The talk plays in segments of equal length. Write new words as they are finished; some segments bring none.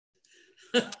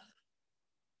And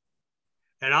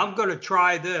I'm going to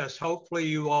try this. Hopefully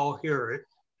you all hear it.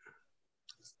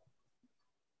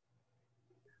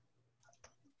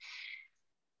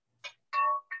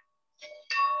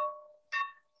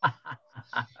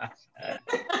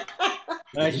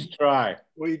 Nice try.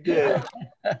 We did.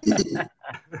 A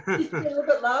little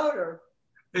bit louder.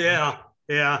 Yeah,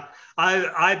 yeah.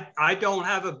 I don't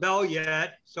have a bell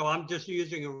yet, so I'm just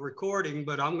using a recording,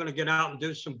 but I'm going to get out and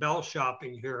do some bell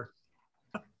shopping here.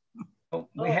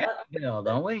 We have a bell,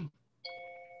 don't we?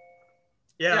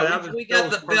 Yeah, we got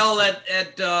the bell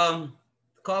at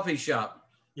coffee shop.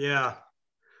 Yeah.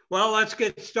 Well, let's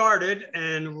get started.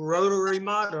 And Rotary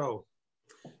motto.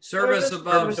 Service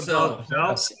above self.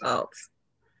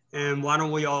 And why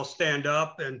don't we all stand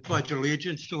up and pledge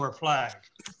allegiance to our flag?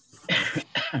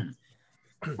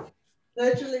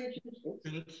 Pledge allegiance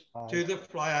to the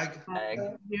flag.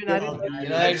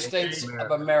 United States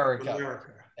of America.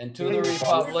 And to the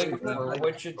republic for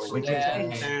which it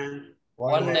stands,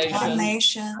 one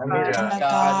nation, under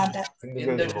God,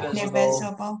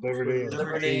 indivisible,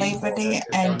 liberty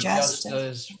and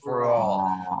justice for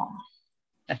all.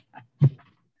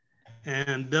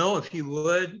 And Bill, if you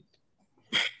would,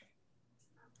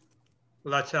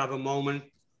 let's have a moment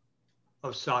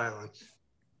of silence.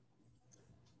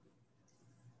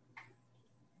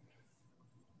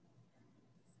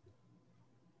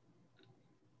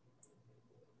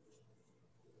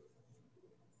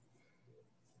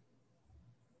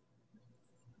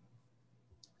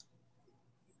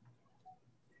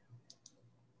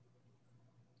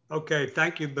 Okay,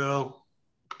 thank you, Bill.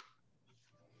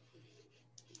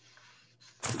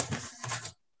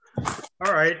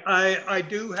 All right, I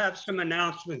do have some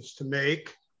announcements to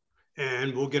make,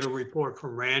 and we'll get a report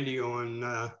from Randy on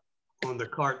the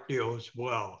cart deal as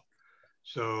well.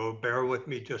 So bear with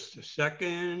me just a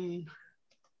second.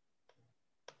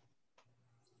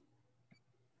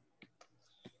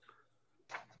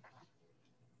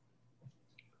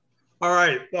 All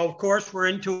right, well, of course, we're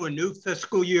into a new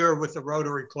fiscal year with the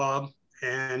Rotary Club,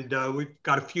 and we've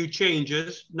got a few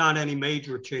changes, not any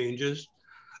major changes,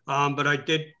 but I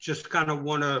did just kind of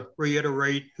want to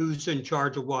reiterate who's in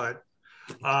charge of what.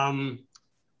 I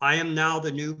am now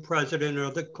the new president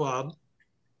of the club.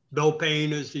 Bill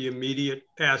Payne is the immediate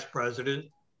past president,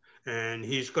 and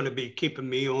he's going to be keeping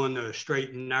me on the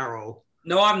straight and narrow.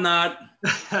 No, I'm not.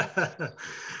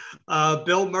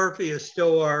 Bill Murphy is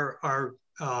still our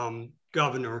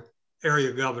governor,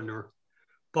 area governor.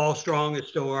 Paul Strong is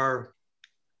still our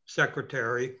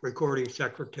secretary, recording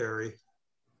secretary.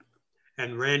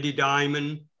 And Randy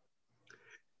Diamond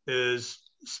is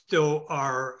still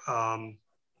our,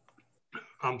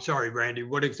 I'm sorry, Randy,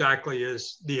 what exactly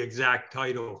is the exact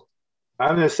title?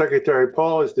 I'm the secretary.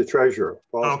 Paul is the treasurer.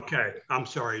 Okay, I'm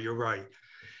sorry, you're right.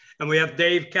 And we have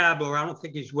Dave Kabler. I don't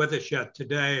think he's with us yet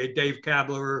today. Dave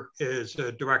Kabler is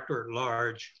a director at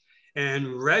large.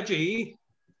 And Reggie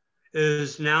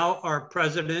is now our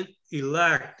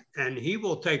president-elect, and he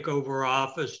will take over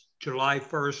office July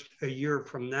 1st, a year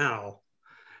from now.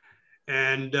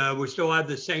 And we still have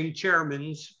the same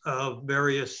chairmen of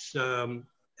various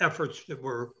efforts that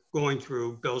we're going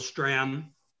through. Bill Stram,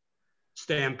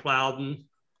 Stan Plowden,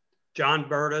 John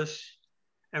Burtis,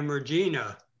 and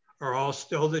Regina are all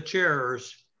still the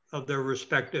chairs of their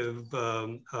respective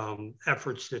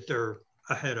efforts that they're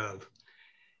ahead of.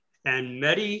 And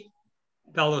Mehdi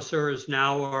Pelliser is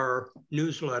now our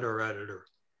newsletter editor.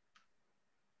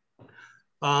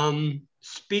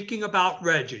 Speaking about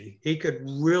Reggie, he could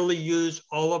really use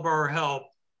all of our help,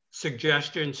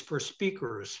 suggestions for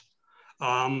speakers.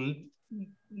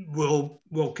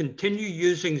 We'll continue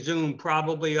using Zoom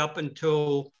probably up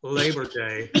until Labor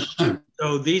Day.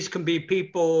 So these can be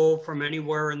people from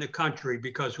anywhere in the country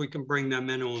because we can bring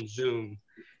them in on Zoom.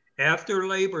 After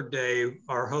Labor Day,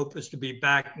 our hope is to be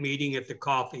back meeting at the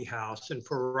coffee house. And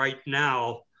for right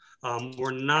now, we're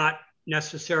not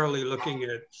necessarily looking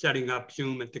at setting up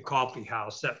Zoom at the coffee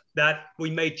house. That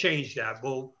we may change that.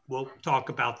 We'll talk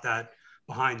about that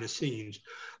behind the scenes.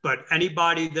 But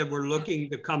anybody that we're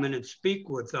looking to come in and speak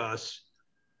with us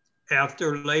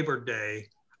after Labor Day,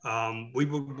 we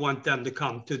would want them to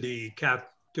come to the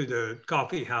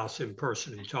coffee house in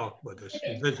person and talk with us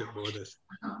and visit with us.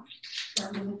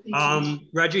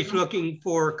 Reggie's looking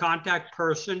for a contact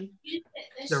person,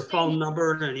 their phone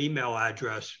number and an email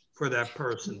address for that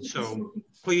person. So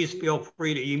please feel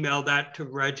free to email that to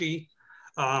Reggie,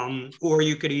 or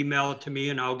you could email it to me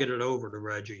and I'll get it over to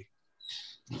Reggie.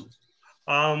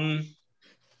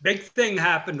 Big thing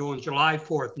happened on July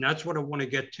 4th, and that's what I want to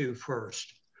get to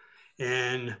first.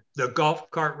 And the golf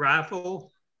cart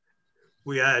raffle,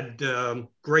 we had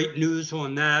great news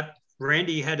on that.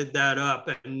 Randy headed that up,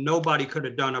 and nobody could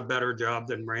have done a better job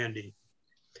than Randy.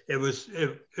 It was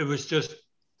just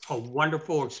a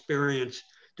wonderful experience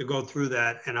to go through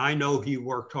that. And I know he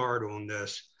worked hard on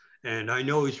this, and I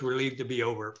know he's relieved to be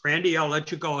over. Randy, I'll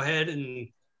let you go ahead and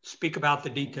speak about the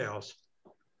details.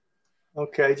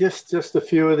 Okay, just a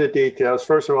few of the details.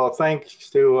 First of all, thanks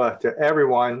to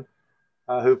everyone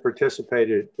who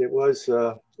participated. It was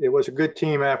a good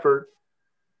team effort,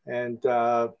 and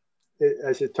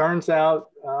as it turns out,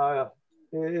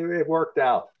 it worked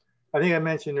out. I think I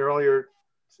mentioned earlier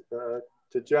to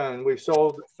Joan, we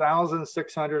sold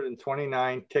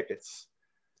 1,629 tickets.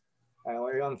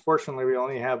 Unfortunately, we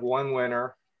only have one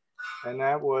winner, and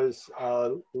that was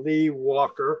Lee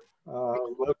Walker,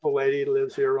 local lady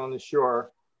lives here on the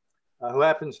shore, who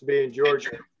happens to be in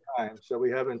Georgia at the time. So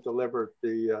we haven't delivered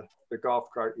the golf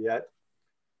cart yet.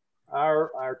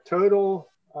 Our total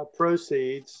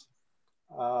proceeds,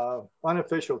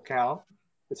 unofficial count.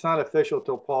 It's not official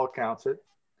till Paul counts it.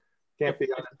 Can't be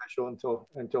unofficial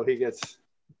until he gets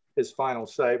his final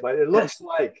say. But it looks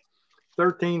like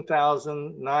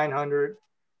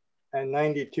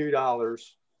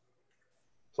 $13,992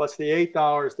 plus the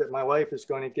 $8 that my wife is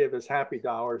going to give as happy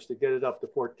dollars to get it up to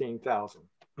 $14,000.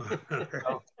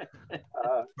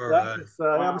 So,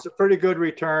 that was a pretty good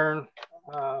return.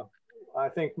 I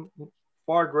think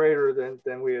far greater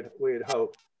than we had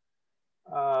hoped.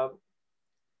 I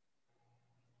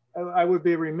would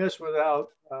be remiss without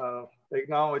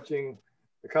acknowledging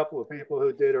a couple of people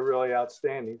who did a really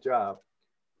outstanding job.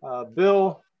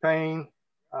 Bill Payne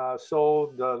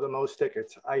sold the most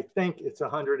tickets. I think it's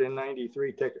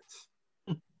 193 tickets,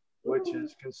 which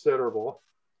is considerable.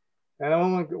 And I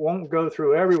won't go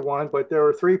through everyone, but there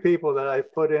were 3 people that I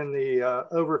put in the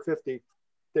over 50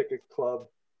 ticket club,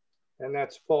 and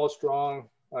that's Paul Strong,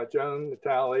 Joan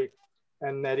Natali,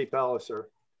 and Nettie Pelliser.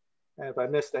 And if I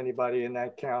missed anybody in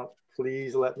that count,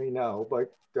 please let me know.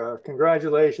 But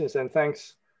congratulations and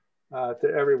thanks to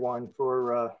everyone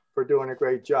for doing a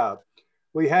great job.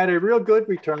 We had a real good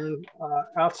return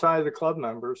outside of the club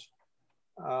members.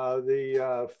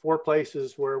 The 4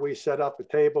 places where we set up a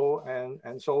table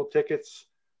and sold tickets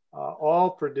all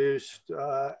produced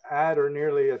at or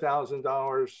nearly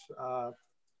 $1,000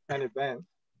 an event.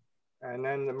 And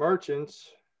then the merchants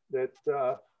that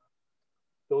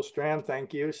Bill Stram,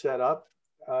 thank you, set up,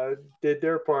 did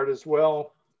their part as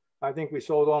well. I think we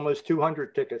sold almost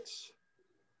 200 tickets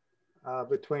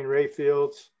between Ray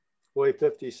Fields, Boy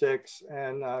 56,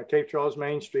 and Cape Charles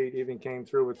Main Street even came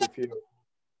through with a few.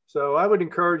 So I would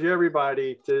encourage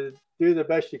everybody to do the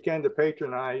best you can to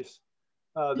patronize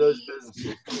those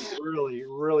businesses. Really,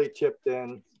 really chipped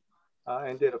in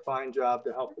and did a fine job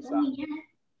to help us out.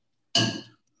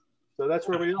 So that's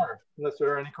where we are, unless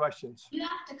there are any questions. You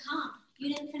have to come.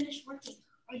 You didn't finish working,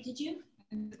 or did you?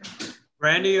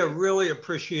 Randy, I really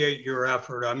appreciate your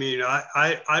effort. I mean,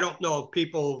 I don't know if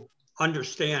people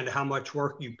understand how much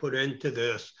work you put into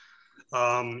this.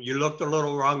 You looked a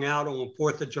little wrung out on the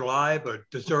 4th of July, but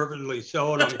deservedly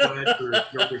so, and I'm glad you're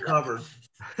recovered.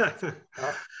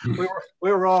 we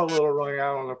were all a little wrung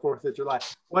out on the 4th of July.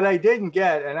 What I didn't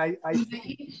get, and I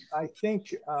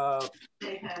think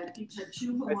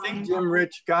Jim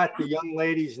Rich got the young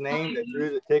lady's name that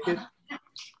drew the ticket.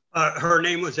 Her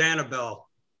name was Annabelle.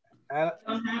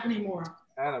 Don't have any more.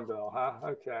 Annabelle, huh?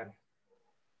 Okay.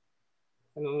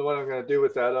 I don't know what I'm going to do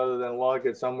with that other than log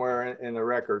it somewhere in the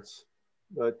records.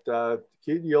 But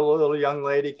cute little young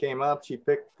lady came up. She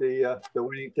picked the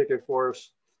winning ticket for us,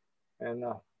 and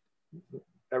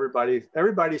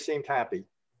everybody seemed happy.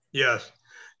 Yes,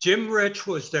 Jim Rich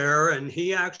was there, and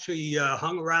he actually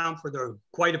hung around for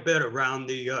quite a bit around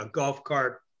the golf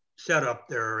cart setup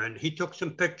there, and he took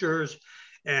some pictures,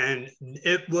 and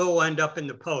it will end up in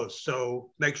the post.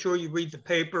 So make sure you read the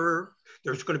paper.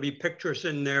 There's going to be pictures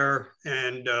in there,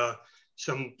 and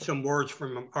some words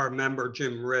from our member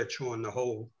Jim Rich on the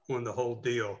whole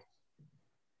deal.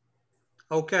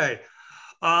 Okay,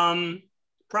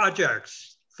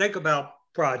 projects. Think about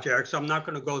projects. I'm not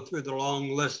going to go through the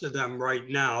long list of them right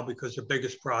now because the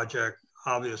biggest project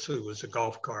obviously was a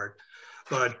golf cart.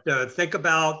 But think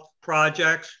about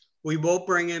projects. We will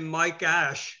bring in Mike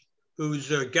Ash,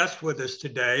 who's a guest with us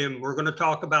today, and we're going to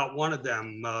talk about one of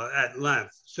them at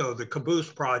length. So the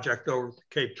Caboose project over at the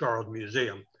Cape Charles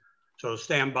Museum. So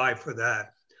stand by for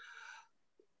that.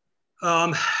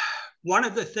 One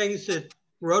of the things that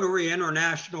Rotary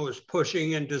International is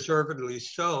pushing, and deservedly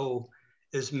so,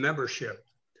 is membership.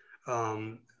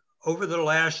 Over the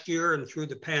last year and through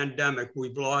the pandemic,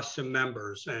 we've lost some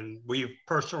members, and we've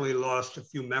personally lost a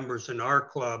few members in our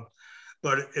club,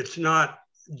 but it's not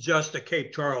just a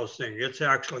Cape Charles thing, it's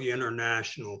actually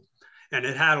international. and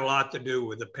it had a lot to do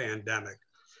with the pandemic.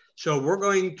 So we're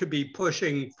going to be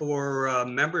pushing for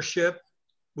membership.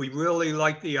 We really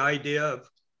like the idea of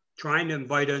trying to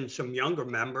invite in some younger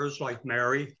members like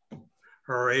Mary,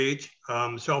 her age.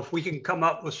 So if we can come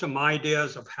up with some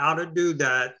ideas of how to do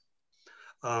that,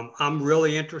 I'm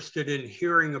really interested in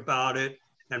hearing about it.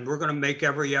 And we're going to make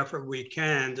every effort we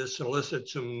can to solicit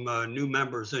some new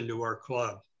members into our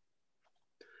club.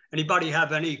 Anybody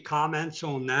have any comments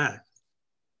on that?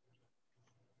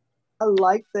 I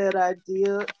like that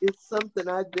idea. It's something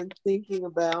I've been thinking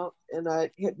about, and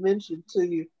I had mentioned to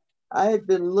you, I had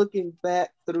been looking back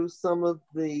through some of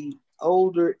the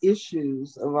older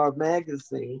issues of our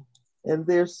magazine, and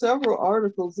there's several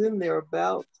articles in there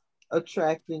about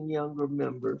attracting younger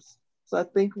members. So I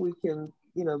think we can,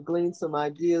 glean some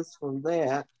ideas from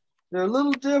that. They're a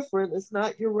little different. It's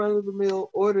not your run-of-the-mill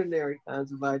ordinary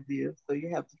kinds of ideas, so you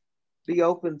have to be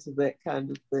open to that kind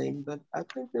of thing, but I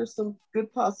think there's some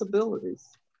good possibilities.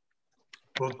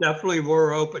 Well, definitely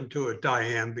we're open to it,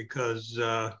 Diane, because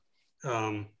we're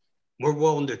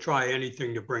willing to try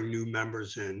anything to bring new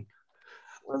members in.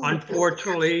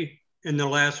 Unfortunately, in the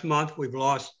last month, we've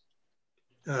lost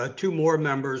 2 more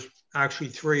members, actually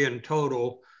 3 in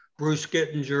total. Bruce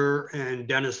Gittinger and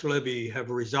Dennis Libby have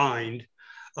resigned.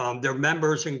 They're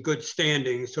members in good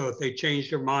standing, so if they change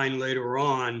their mind later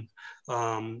on,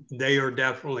 they are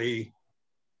definitely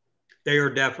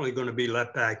going to be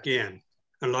let back in,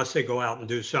 unless they go out and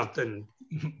do something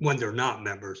when they're not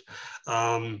members.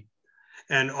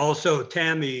 And also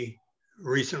Tammy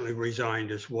recently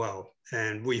resigned as well.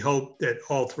 And we hope that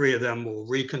all 3 of them will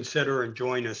reconsider and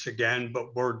join us again,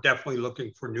 but we're definitely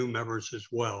looking for new members as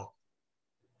well.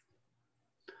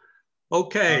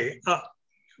 Okay,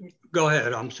 go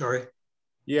ahead, I'm sorry.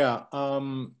 Yeah,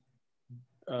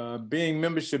 being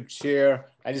membership chair,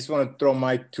 I just want to throw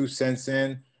my 2 cents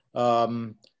in.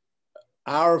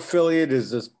 Our affiliate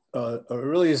is a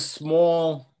really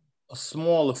small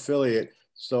affiliate.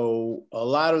 So a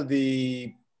lot of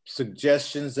the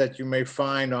suggestions that you may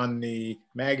find on the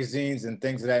magazines and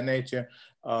things of that nature,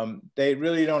 they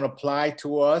really don't apply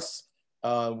to us.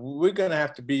 We're going to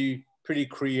have to be pretty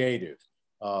creative.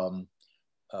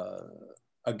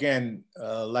 Again,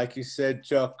 like you said,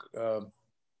 Chuck,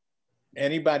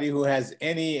 anybody who has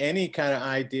any kind of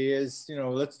ideas,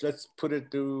 let's put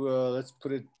it to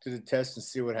the test and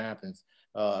see what happens.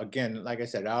 Again, like I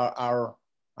said, our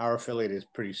affiliate is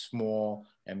pretty small,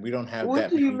 and we don't have what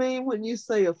that. What do you mean when you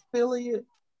say affiliate?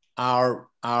 Our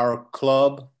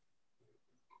club.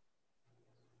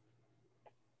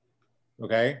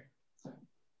 Okay,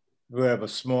 we have a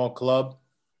small club,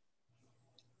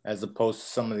 as opposed to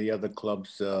some of the other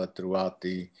clubs throughout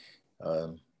the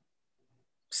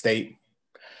state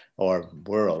or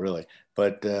world, really.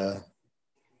 But we're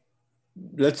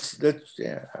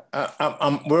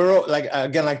like,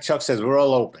 again, like Chuck says, we're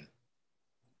all open.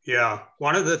 Yeah,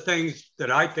 one of the things that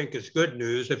I think is good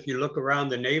news, if you look around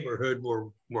the neighborhood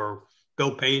where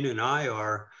Bill Payne and I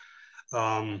are,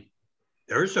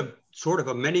 there's a sort of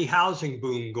a mini housing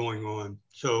boom going on.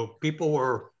 So people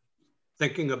are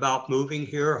thinking about moving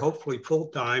here, hopefully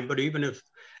full-time, but even if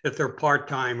they're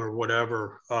part-time or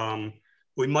whatever,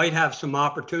 we might have some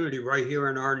opportunity right here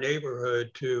in our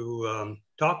neighborhood to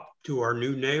talk to our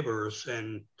new neighbors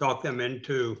and talk them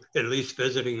into at least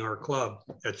visiting our club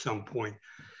at some point.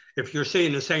 If you're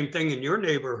seeing the same thing in your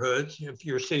neighborhoods, if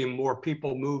you're seeing more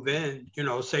people move in,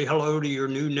 say hello to your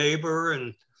new neighbor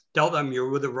and tell them you're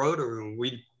with a Rotary, and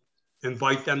we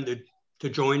invite them to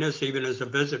join us even as a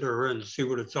visitor and see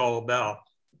what it's all about.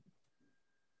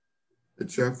 Hey,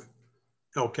 Chuck.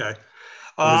 Okay.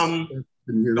 Can you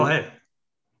hear me? Go ahead.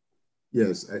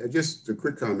 Yes, just a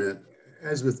quick comment.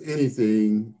 As with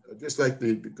anything, just like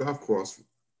the golf course,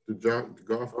 the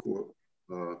golf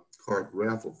cart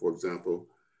raffle, for example,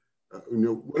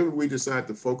 whatever we decide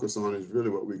to focus on is really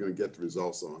what we're going to get the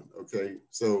results on. Okay,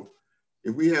 so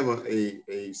if we have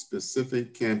a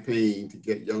specific campaign to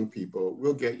get young people,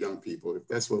 we'll get young people if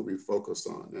that's what we focus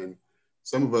on. And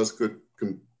some of us could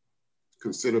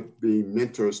consider being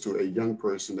mentors to a young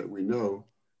person that we know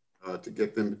to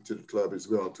get them to the club as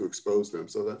well, to expose them.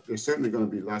 So that there's certainly going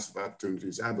to be lots of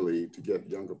opportunities, I believe, to get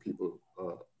younger people,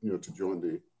 to join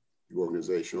the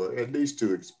organization, or at least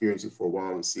to experience it for a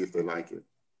while and see if they like it.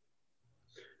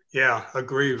 Yeah,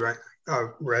 agree,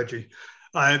 Reggie.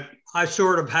 I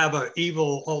sort of have an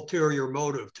evil ulterior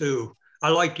motive too. I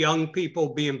like young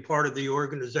people being part of the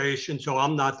organization, so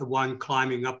I'm not the one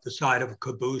climbing up the side of a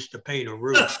caboose to paint a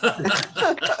roof.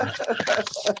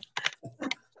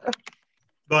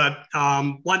 But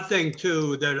one thing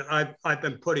too that I've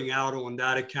been putting out on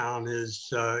that account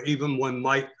is even when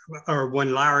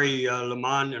when Larry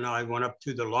Lamont and I went up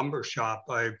to the lumber shop,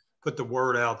 I put the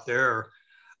word out there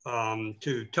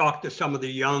to talk to some of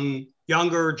the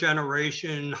younger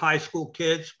generation high school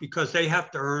kids, because they have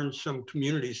to earn some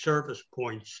community service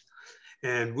points,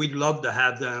 and we'd love to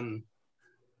have them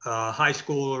high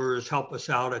schoolers help us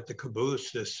out at the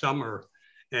caboose this summer.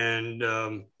 And,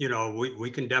 you know, we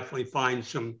can definitely find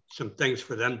some things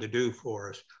for them to do for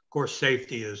us. Of course,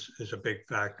 safety is a big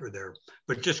factor there,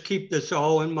 but just keep this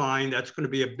all in mind. That's going to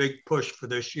be a big push for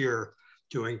this year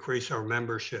to increase our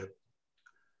membership.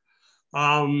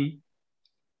 One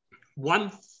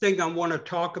thing I want to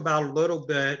talk about a little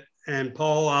bit, and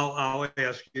Paul, I'll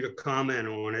ask you to comment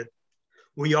on it.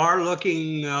 We are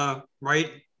looking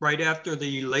right after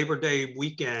the Labor Day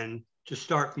weekend to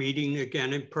start meeting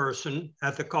again in person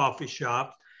at the coffee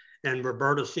shop. And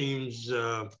Roberta seems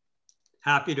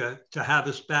happy to have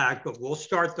us back, but we'll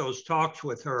start those talks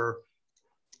with her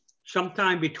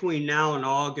sometime between now and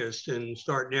August and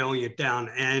start nailing it down.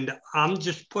 And I'm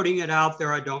just putting it out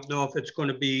there. I don't know if it's going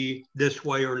to be this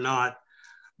way or not,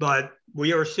 but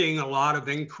we are seeing a lot of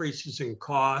increases in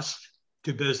cost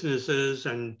to businesses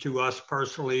and to us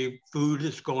personally. Food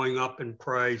is going up in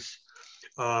price.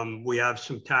 We have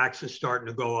some taxes starting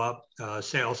to go up,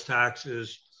 sales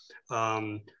taxes.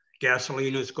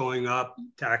 Gasoline is going up,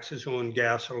 taxes on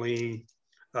gasoline.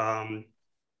 And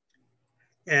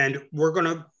we're going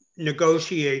to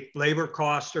negotiate. Labor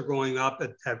costs are going up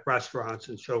at restaurants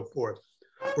and so forth.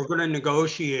 We're going to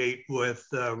negotiate with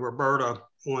Roberta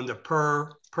on the per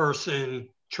person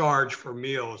charge for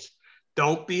meals.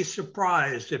 Don't be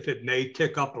surprised if it may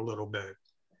tick up a little bit,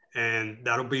 and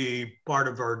that'll be part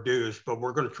of our dues, but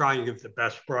we're going to try and give the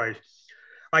best price.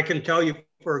 I can tell you,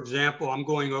 for example, I'm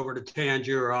going over to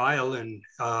Tangier Island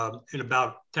in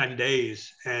about 10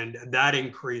 days, and that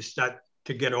increased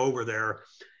to get over there.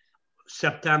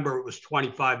 September, it was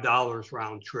 $25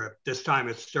 round trip. This time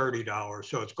it's $30,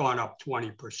 so it's gone up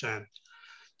 20%.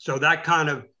 So that kind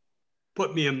of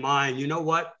put me in mind, you know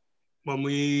what, when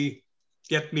we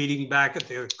get meeting back at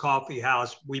the coffee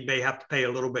house, we may have to pay a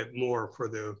little bit more for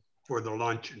the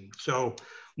luncheon. So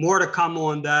more to come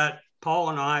on that. Paul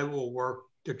and I will work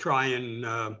to try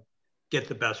and get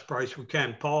the best price we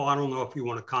can. Paul, I don't know if you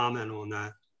want to comment on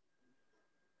that.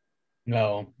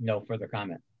 No further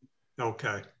comment.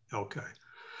 Okay.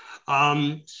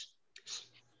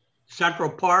 Central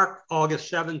Park, August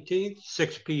 17th,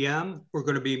 6 p.m. We're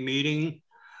going to be meeting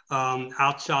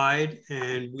outside,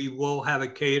 and we will have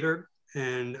it catered.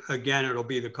 And again, it'll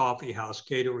be the coffee house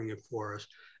catering it for us.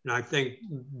 And I think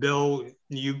Bill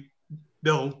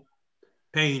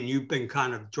Payne, you've been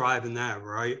kind of driving that,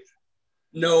 right?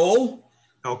 No.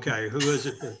 Okay, who is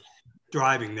it that's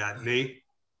driving that? Me?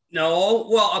 No.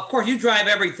 Well, of course, you drive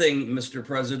everything, Mr.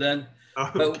 President.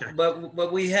 Okay.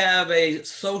 But we have a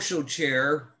social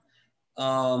chair.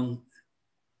 Will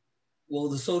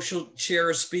the social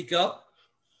chair speak up?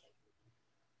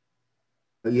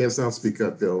 Yes, I'll speak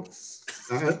up, Bill.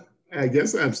 I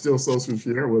guess I'm still social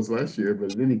chair was last year,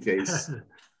 but in any case,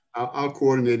 I'll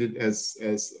coordinate it as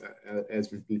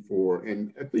before.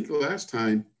 And I think last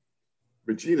time,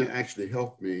 Regina actually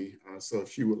helped me. So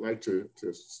if she would like to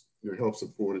help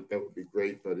support it, that would be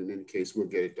great. But in any case, we'll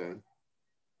get it done.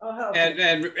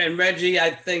 And Reggie, I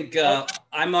think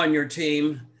I'm on your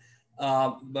team,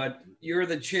 but you're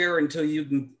the chair until you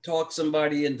can talk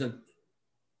somebody into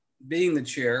being the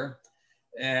chair.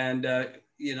 And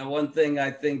one thing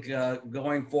I think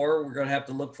going forward, we're going to have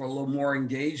to look for a little more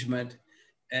engagement,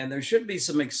 and there should be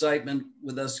some excitement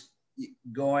with us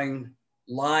going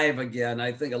live again.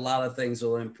 I think a lot of things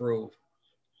will improve.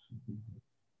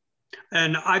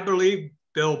 And I believe,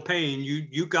 Bill Payne,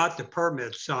 you got the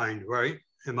permit signed, right?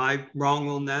 Am I wrong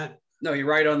on that? No, you're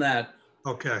right on that.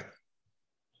 Okay.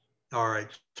 All right.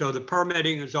 So the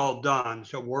permitting is all done.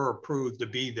 So we're approved to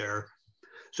be there.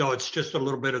 So it's just a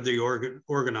little bit of the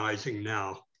organizing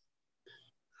now.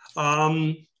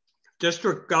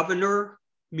 District governor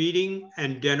meeting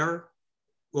and dinner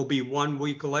will be 1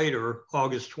 week later,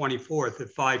 August 24th at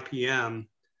 5 p.m.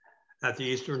 at the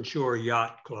Eastern Shore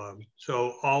Yacht Club.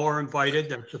 So all are invited.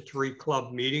 That's a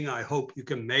 3-club meeting. I hope you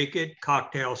can make it.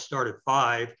 Cocktails start at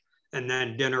 5, and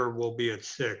then dinner will be at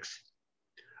 6.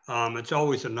 It's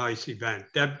always a nice event.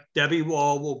 Debbie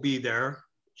Wall will be there.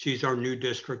 She's our new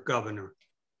district governor.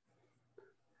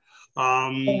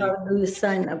 How do you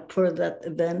sign up for that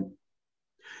event?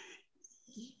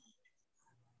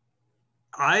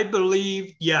 I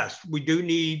believe, yes, we do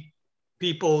need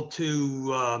people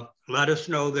to let us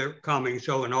know they're coming.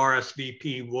 So an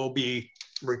RSVP will be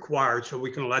required, so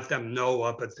we can let them know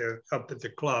up at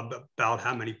the club about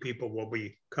how many people will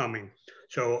be coming.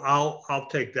 So I'll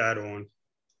take that on.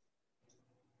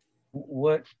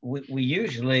 What we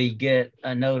usually get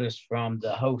a notice from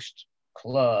the host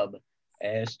club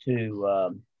as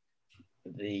to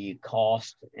the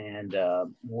cost and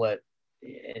what,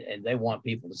 and they want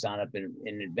people to sign up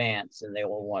in advance, and they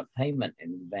will want payment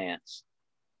in advance.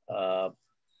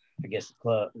 I guess the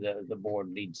club, the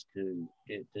board needs to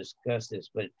discuss this,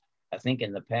 but I think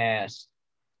in the past,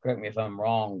 correct me if I'm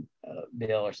wrong,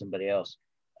 Bill or somebody else,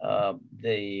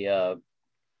 the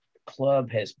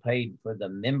club has paid for the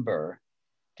member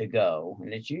to go,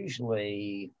 and it's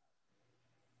usually,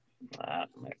 I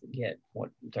forget what,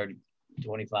 30,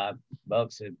 25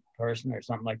 bucks a person or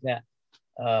something like that.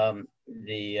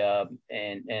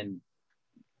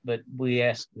 But we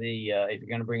ask if you're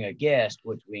going to bring a guest,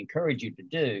 which we encourage you to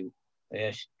do,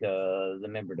 ask the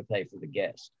member to pay for the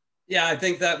guest. Yeah, I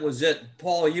think that was it.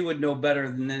 Paul, you would know better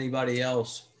than anybody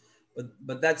else,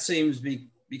 but that seems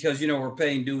because, you know, we're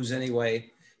paying dues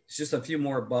anyway. It's just a few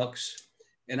more bucks.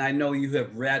 And I know you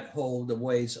have rat holed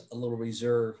away a little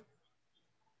reserve.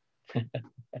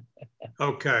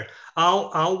 Okay,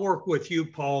 I'll work with you,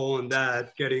 Paul, on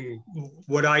that, getting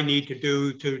what I need to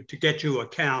do to get you a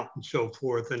count and so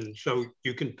forth, and so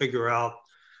you can figure out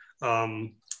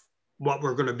what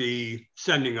we're going to be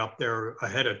sending up there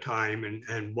ahead of time,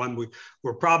 and when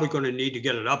we're probably going to need to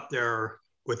get it up there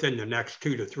within the next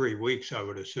 2 to 3 weeks, I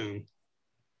would assume.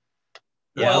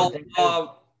 Well,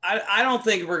 I don't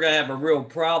think we're going to have a real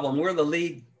problem. We're the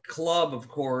lead club, of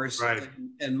course, right?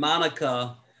 And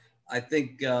Monica, I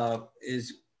think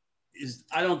is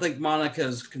I don't think Monica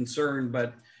is concerned,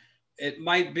 but it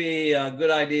might be a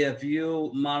good idea if you,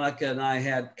 Monica, and I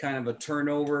had kind of a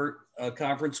turnover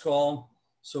conference call.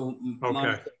 So okay.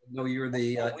 Monica, know you're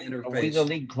the interface. Are we the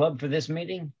lead club for this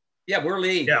meeting? Yeah, we're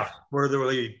lead. Yeah, we're the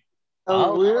lead.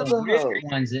 Oh, we're the host.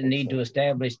 Ones that need to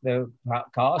establish the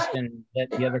cost and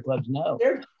let the other clubs know.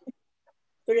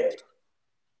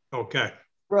 Okay.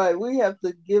 Right, we have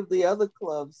to give the other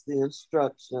clubs the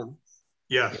instructions.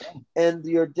 Yes. And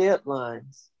your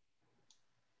deadlines.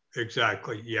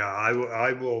 Exactly. Yeah,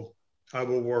 I will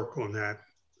work on that.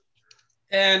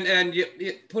 And you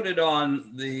put it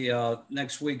on the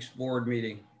next week's board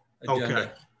meeting agenda.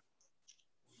 Okay.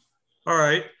 All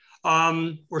right.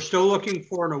 We're still looking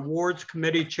for an awards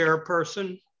committee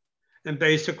chairperson. And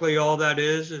basically all that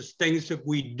is things that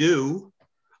we do,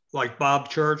 like Bob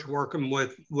Church working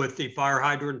with the fire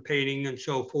hydrant painting and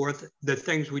so forth. The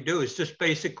things we do is just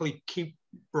basically keep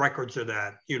records of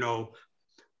that. You know,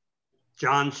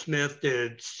 John Smith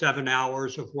did 7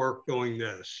 hours of work doing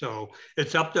this. So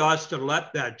it's up to us to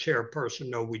let that chairperson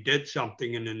know we did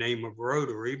something in the name of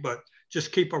Rotary, but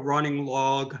just keep a running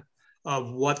log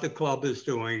of what the club is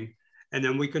doing. And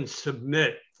then we can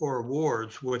submit for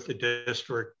awards with the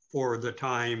district for the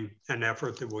time and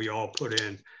effort that we all put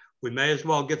in. We may as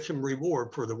well get some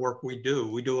reward for the work we do.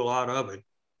 We do a lot of it.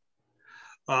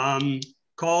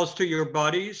 Calls to your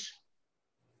buddies.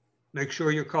 Make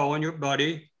sure you're calling your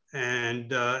buddy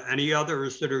and any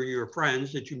others that are your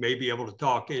friends that you may be able to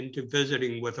talk into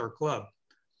visiting with our club.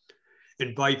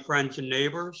 Invite friends and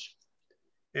neighbors.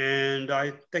 And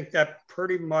I think that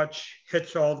pretty much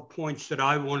hits all the points that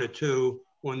I wanted to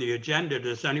on the agenda.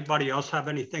 Does anybody else have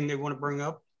anything they want to bring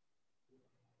up?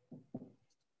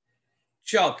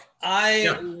 Chuck,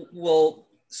 I will,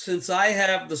 since I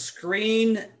have the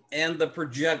screen and the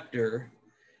projector,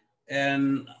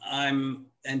 and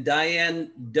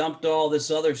Diane dumped all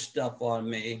this other stuff on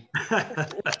me.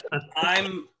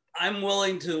 I'm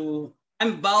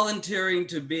volunteering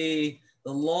to be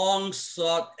the long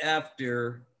sought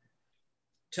after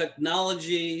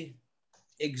technology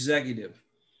executive.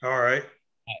 All right.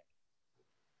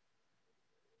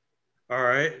 All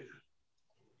right.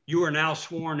 You are now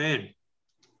sworn in.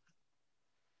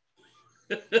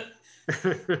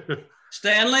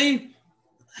 Stanley?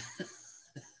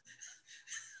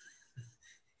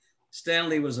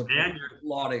 Stanley was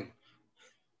applauding.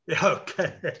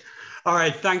 Okay. All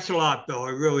right. Thanks a lot, Bill. I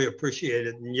really appreciate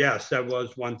it. And yes, that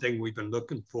was one thing we've been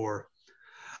looking for.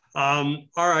 All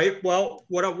right. Well,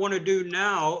 what I want to do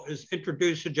now is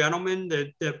introduce a gentleman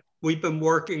that we've been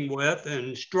working with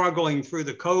and struggling through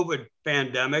the COVID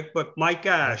pandemic, but Mike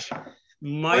Ash.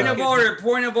 Point of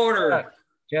order.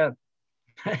 Jeff.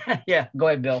 Yeah, go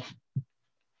ahead, Bill.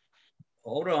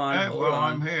 Hold on.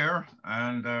 I'm here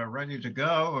and ready to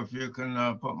go. If you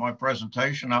can put my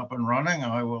presentation up and running,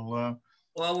 I will.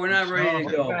 Well, we're not ready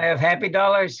to go. I have happy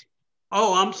dollars.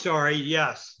 Oh, I'm sorry.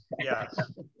 Yes. Yes.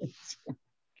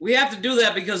 We have to do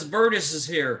that because Burtis is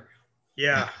here.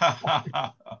 Yeah.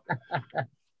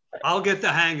 I'll get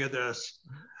the hang of this.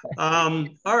 All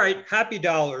right, happy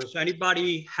dollars.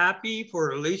 Anybody happy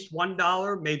for at least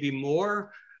 $1, maybe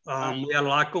more? We had a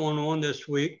lot going on this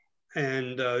week,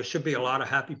 and should be a lot of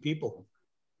happy people.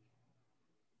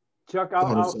 Chuck,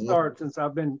 I'll start since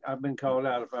I've been called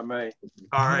out, if I may.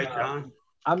 All right, John.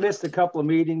 I missed a couple of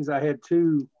meetings. I had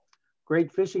 2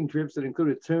 great fishing trips that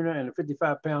included tuna and a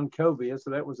 55-pound cobia, so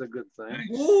that was a good thing.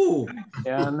 Ooh.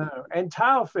 Yeah, I know. And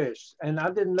tile fish, and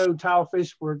I didn't know tile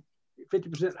fish were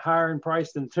 50% higher in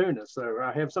price than tuna. So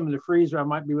I have some in the freezer I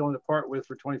might be willing to part with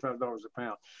for $25 a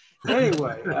pound.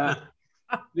 Anyway,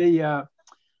 the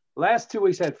last 2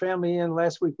 weeks I had family in.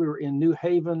 Last week we were in New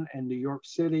Haven and New York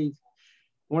City.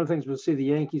 One of the things was to see the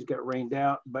Yankees got rained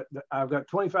out, but I've got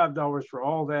 $25 for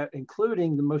all that,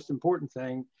 including the most important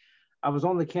thing. I was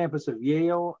on the campus of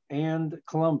Yale and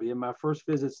Columbia, my first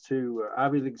visits to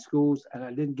Ivy League schools, and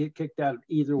I didn't get kicked out of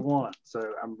either one.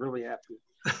 So I'm really happy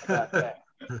about that.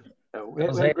 So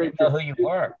they didn't know who you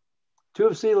were. 2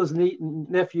 of Sheila's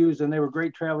nephews, and they were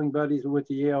great traveling buddies with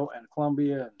Yale and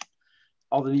Columbia and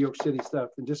all the New York City stuff,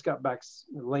 and just got back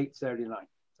late Saturday night.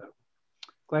 So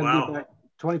glad to get back.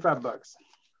 $25.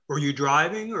 Were you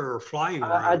driving or flying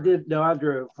around? I did. No, I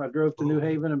drove. I drove to New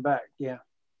Haven and back. Yeah.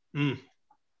 Mm.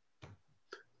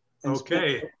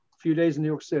 Okay. A few days in New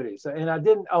York City. So, and I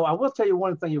didn't. Oh, I will tell you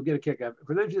one thing. You'll get a kick out of it.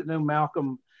 For those of you that know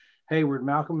Malcolm Hayward,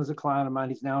 Malcolm is a client of mine.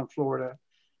 He's now in Florida.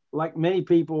 Like many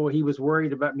people, he was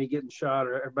worried about me getting shot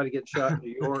or everybody getting shot in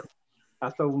New York.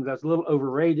 I told him that's a little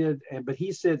overrated. But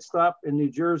he said, stop in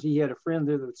New Jersey. He had a friend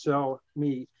there that would sell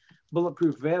me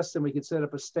bulletproof vests, and we could set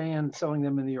up a stand selling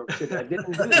them in New York City. I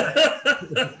didn't do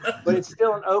that, but it's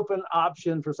still an open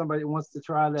option for somebody that wants to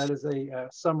try that as a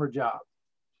summer job.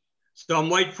 So I'm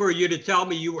waiting for you to tell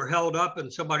me you were held up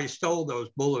and somebody stole those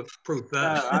bulletproof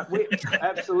vests.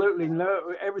 Absolutely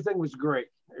no. Everything was great.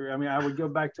 I mean, I would go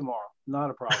back tomorrow. Not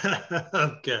a problem.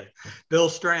 Okay. Bill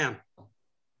Strand.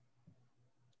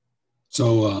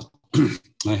 So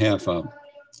I have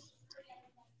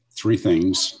 3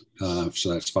 things.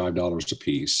 So that's $5 a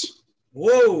piece.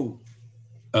 Whoa.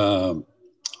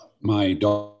 My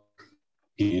dog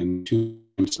and 2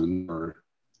 sons are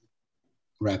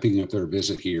wrapping up their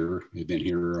visit here. They've been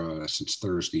here since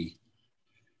Thursday.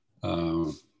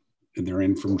 And they're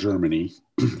in from Germany.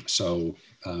 So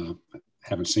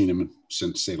haven't seen them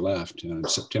since they left in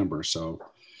September. So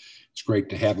it's great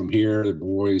to have them here. The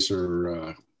boys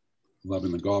are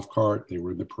loving the golf cart. They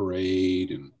were in the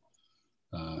parade and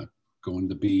going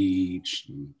to the beach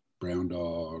and brown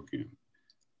dog and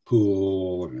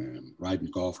pool and riding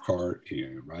the golf cart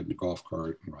and riding the golf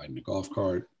cart and riding the golf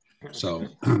cart. So,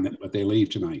 but they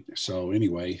leave tonight. So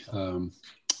anyway,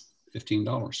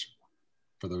 $15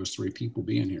 for those 3 people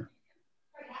being here.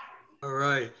 All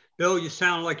right. Bill, you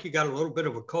sound like you got a little bit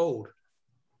of a cold.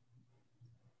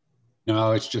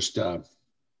 No, it's just,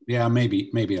 yeah, maybe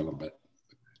a little bit.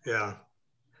 Yeah.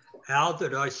 Al,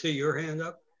 did I see your hand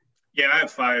up? Yeah, I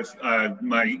have 5.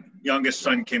 My youngest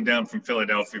son came down from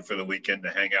Philadelphia for the weekend to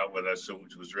hang out with us, so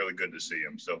it was really good to see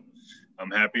him. So I'm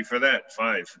happy for that.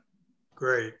 5.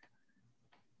 Great.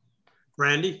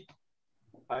 Randy?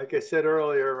 Like I said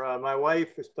earlier, my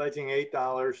wife is pledging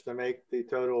 $8 to make the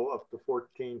total up to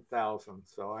 $14,000.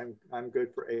 So I'm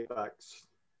good for $8.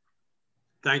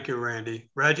 Thank you, Randy.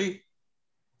 Reggie?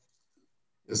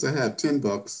 Yes, I have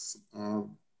 $10.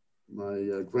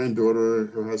 My granddaughter,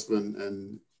 her husband,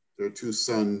 and their 2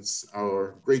 sons,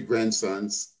 our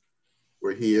great-grandsons,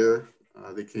 were here.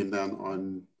 They came down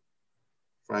on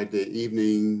Friday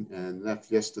evening and left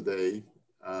yesterday.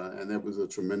 And that was a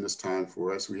tremendous time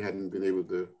for us. We hadn't been able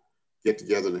to get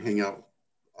together and hang out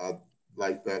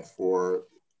like that for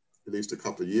at least a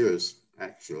couple of years,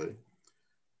 actually.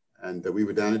 And we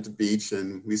were down at the beach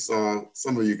and we saw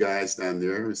some of you guys down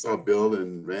there. We saw Bill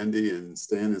and Randy and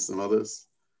Stan and some others.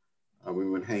 We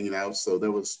went hanging out. So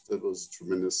that was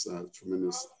tremendous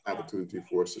opportunity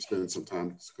for us to spend some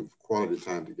time, some quality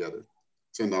time together.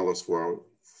 $10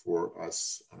 for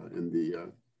us in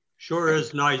the Sure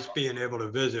is nice being able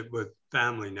to visit with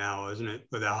family now, isn't it?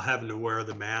 Without having to wear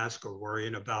the mask or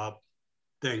worrying about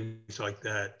things like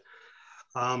that.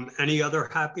 Any other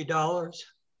happy dollars?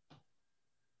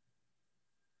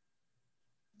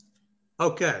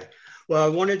 Okay. Well, I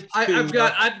wanted to.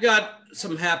 I've got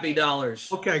some happy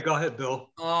dollars. Okay, go ahead,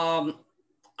 Bill. I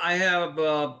have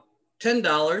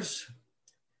 $10,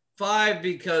 5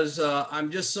 because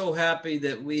I'm just so happy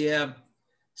that we have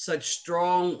such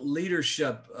strong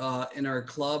leadership in our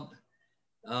club,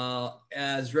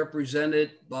 as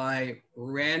represented by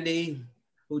Randy,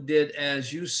 who did,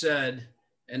 as you said,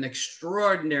 an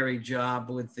extraordinary job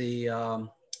with the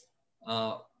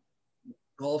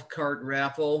golf cart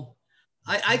raffle.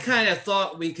 I kind of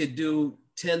thought we could do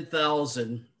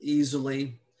 10,000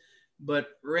 easily, but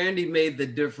Randy made the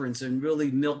difference and really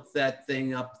milked that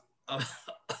thing up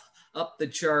the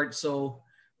chart. So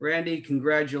Randy,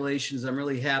 congratulations. I'm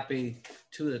really happy,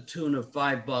 to the tune of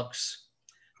 $5.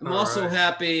 I'm also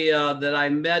happy that I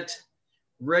met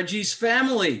Reggie's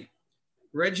family.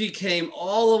 Reggie came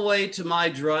all the way to my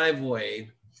driveway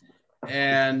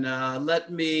and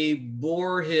let me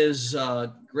bore his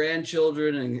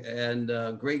grandchildren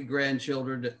and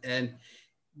great-grandchildren. And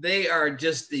they are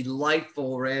just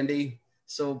delightful, Randy.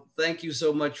 So thank you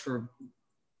so much for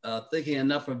thinking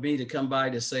enough of me to come by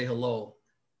to say hello.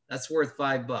 That's worth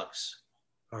 $5.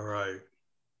 All right.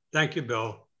 Thank you,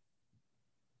 Bill.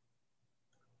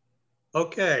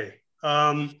 Okay.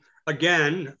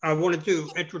 Again, I wanted to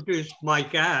introduce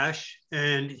Mike Ash,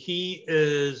 and he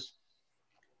is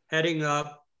heading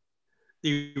up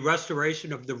the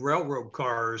restoration of the railroad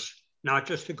cars, not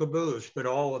just the caboose, but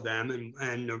all of them.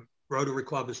 And the Rotary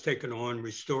Club has taken on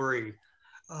restoring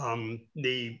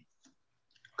the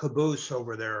caboose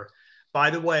over there. By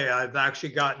the way, I've actually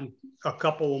gotten a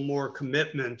couple more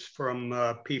commitments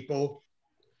from people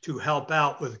to help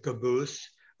out with caboose.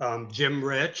 Jim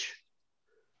Rich,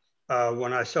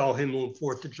 when I saw him on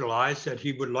 4th of July, said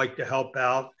he would like to help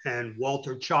out, and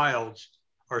Walter Childs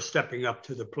are stepping up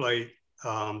to the plate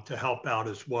to help out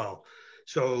as well.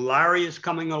 So Larry is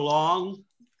coming along.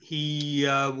 He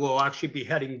will actually be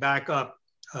heading back up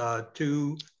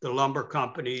to the lumber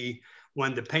company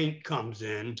when the paint comes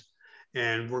in.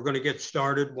 And we're going to get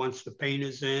started once the paint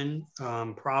is in,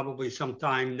 probably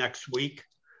sometime next week.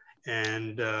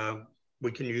 And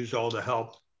we can use all the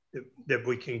help that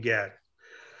we can get.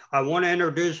 I want to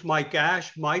introduce Mike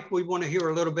Ash. Mike, we want to hear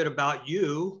a little bit about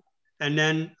you and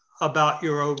then about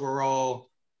your overall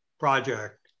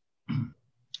project.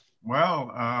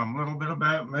 Well, a little bit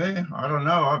about me. I don't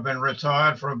know. I've been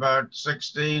retired for about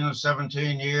 16 or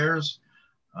 17 years.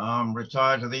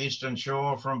 Retired to the Eastern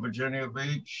Shore from Virginia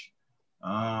Beach.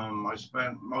 I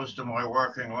spent most of my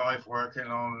working life working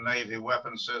on Navy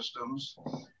weapon systems,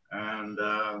 and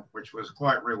which was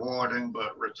quite rewarding,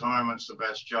 but retirement's the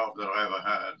best job that I ever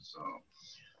had. So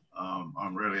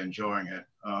I'm really enjoying it.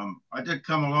 I did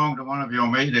come along to one of your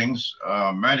meetings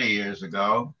many years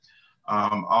ago.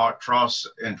 Art Truss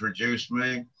introduced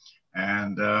me,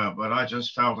 and but I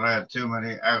just felt I had too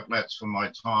many outlets for my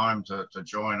time to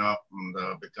join up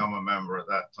and become a member at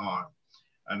that time.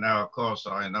 And now, of course,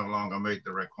 I no longer meet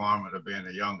the requirement of being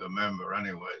a younger member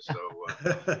anyway. So,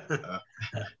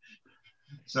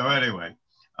 so anyway,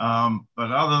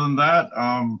 but other than that,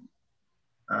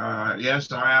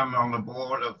 yes, I am on the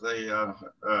board of the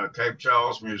Cape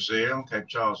Charles Museum, Cape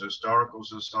Charles Historical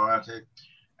Society,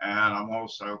 and I'm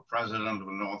also president of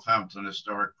the Northampton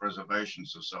Historic Preservation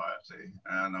Society.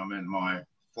 And I'm in my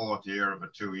 4th year of a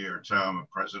 2-year term of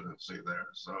presidency there.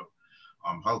 So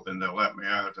I'm hoping they'll let me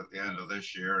out at the end of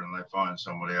this year and they find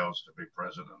somebody else to be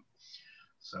president.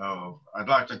 So I'd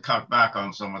like to cut back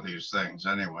on some of these things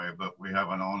anyway, but we have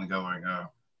an ongoing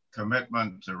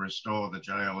commitment to restore the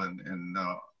jail in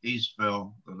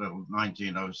Eastville, the little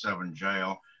 1907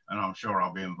 jail, and I'm sure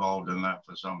I'll be involved in that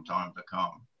for some time to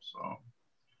come. So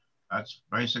that's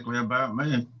basically about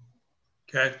me.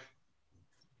 Okay.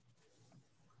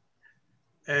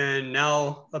 And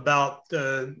now about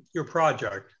your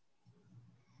project.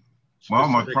 Well,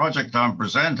 my project I'm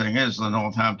presenting is the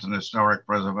Northampton Historic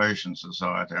Preservation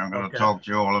Society. I'm going to talk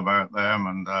to you all about them,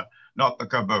 and not the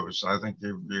caboose. I think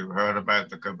you've heard about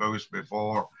the caboose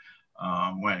before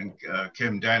when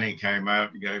Kim Denny came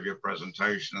out and gave you a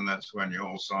presentation, and that's when you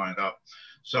all signed up.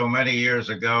 So many years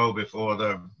ago, before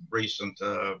the recent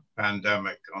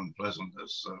pandemic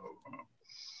unpleasantness.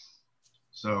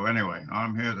 So anyway,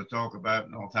 I'm here to talk about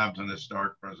Northampton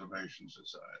Historic Preservation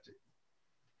Society.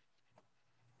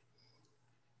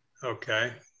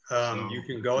 Okay, so you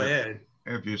can go ahead.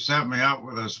 If you set me up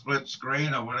with a split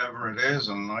screen or whatever it is,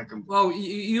 and I can. Well,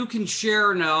 you can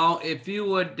share now. If you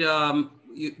would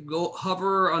you go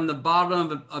hover on the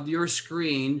bottom of your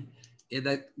screen,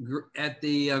 at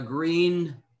the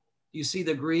green, you see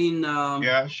the green.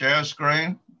 Yeah, share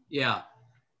screen. Yeah,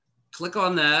 click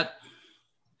on that,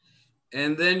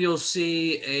 and then you'll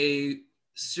see a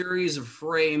series of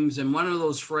frames, and one of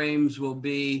those frames will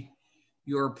be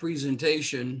your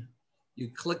presentation. You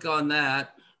click on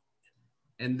that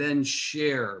and then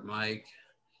share, Mike.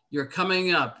 You're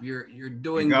coming up. You're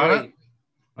doing great.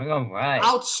 All right.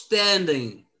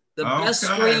 Outstanding. The best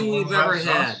screen we've ever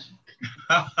had.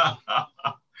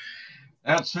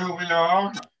 That's who we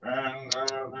are, and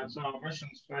that's our mission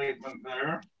statement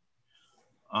there.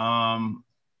 Uh-oh,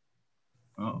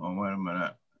 wait a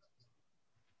minute.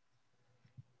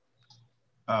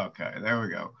 Okay, there we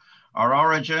go. Our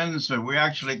origins, we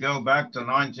actually go back to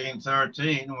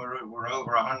 1913. We're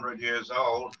over 100 years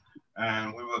old,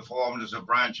 and we were formed as a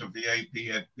branch of the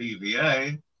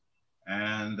APVA.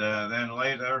 And then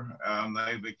later,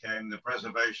 they became the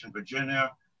Preservation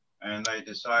Virginia, and they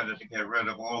decided to get rid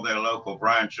of all their local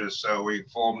branches. So we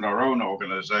formed our own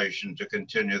organization to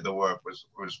continue the work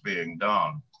was being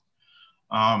done.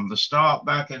 The start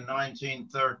back in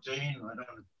 1913, I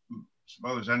don't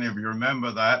suppose any of you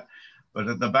remember that, but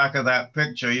at the back of that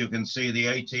picture, you can see the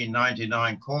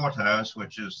 1899 courthouse,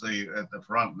 which is at the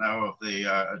front now of the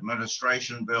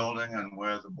administration building and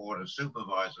where the Board of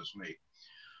Supervisors meet.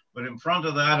 But in front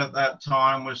of that at that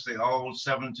time was the old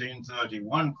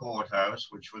 1731 courthouse,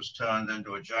 which was turned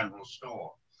into a general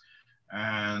store.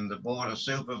 And the Board of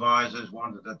Supervisors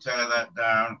wanted to tear that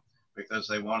down because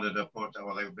they wanted to put,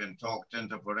 or they've been talked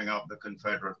into putting up the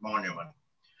Confederate monument.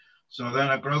 So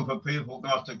then a group of people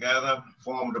got together,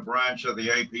 formed a branch of the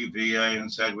APVA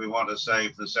and said, we want to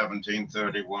save the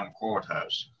 1731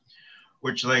 courthouse,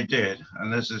 which they did.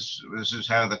 And this is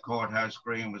how the courthouse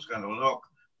green was going to look,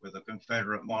 with a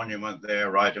Confederate monument there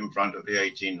right in front of the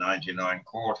 1899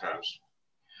 courthouse.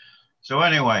 So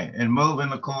anyway, in moving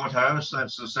the courthouse,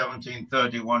 that's the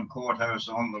 1731 courthouse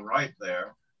on the right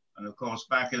there. And of course,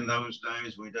 back in those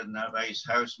days, we didn't have ace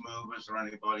house movers or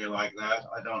anybody like that.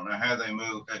 I don't know how they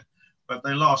moved it, but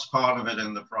they lost part of it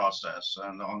in the process.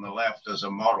 And on the left is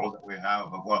a model that we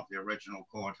have of what the original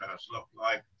courthouse looked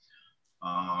like.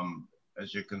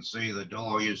 As you can see, the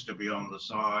door used to be on the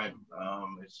side.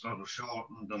 It's a little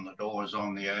shortened and the door's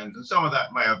on the end. And some of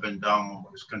that may have been done when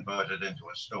it was converted into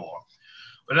a store.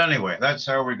 But anyway, that's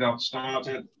how we got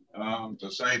started to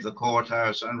save the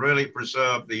courthouse and really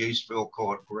preserve the Eastville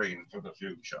Court Green for the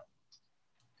future.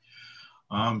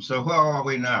 So who are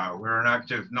we now? We're an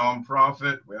active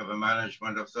nonprofit. We have a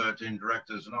management of 13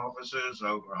 directors and officers,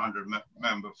 over 100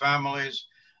 member families.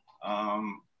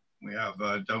 We have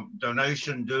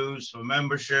donation dues for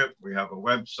membership. We have a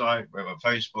website, we have a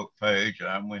Facebook page,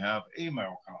 and we have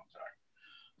email contact.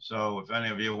 So if any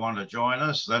of you want to join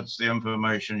us, that's the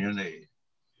information you need.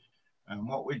 And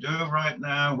what we do right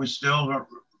now, we still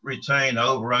retain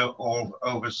all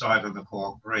oversight of the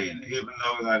Court Green, even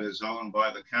though that is owned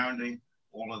by the county.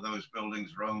 All of those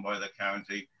buildings are owned by the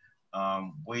county.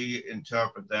 We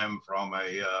interpret them from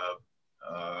a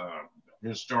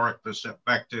historic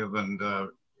perspective and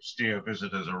steer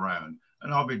visitors around.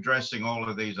 And I'll be addressing all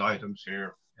of these items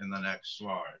here in the next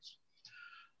slides.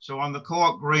 So on the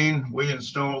Court Green, we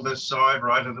installed this sign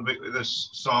right at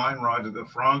the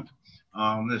front.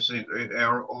 This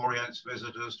orients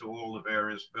visitors to all the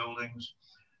various buildings.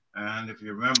 And if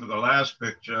you remember the last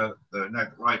picture,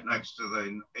 right next to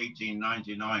the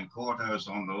 1899 courthouse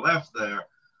on the left there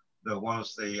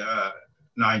was the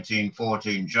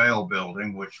 1914 jail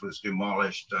building, which was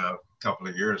demolished a couple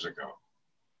of years ago.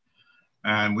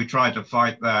 And we tried to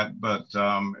fight that, but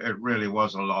it really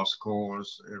was a lost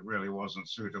cause. It really wasn't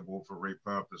suitable for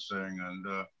repurposing.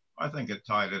 And I think it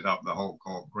tidied up the whole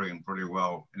Court Green pretty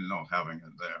well in not having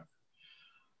it there.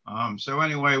 So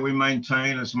anyway, we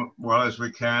maintain as well as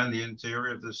we can the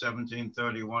interior of the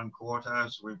 1731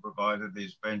 courthouse. We provided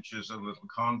these benches a little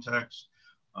context.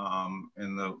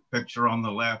 In the picture on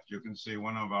the left, you can see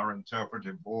one of our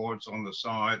interpretive boards on the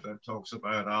side that talks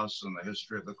about us and the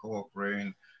history of the Court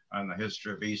Green and the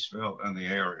history of Eastville and the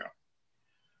area.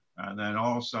 And then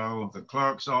also the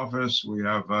clerk's office, we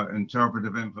have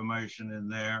interpretive information in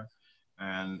there.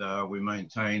 And we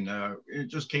maintain,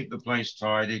 just keep the place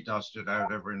tidy, dust it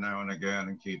out every now and again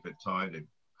and keep it tidy.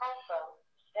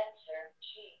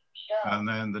 And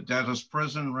then the debtor's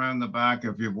prison around the back,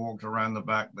 if you've walked around the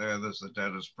back there, there's the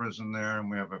debtor's prison there, and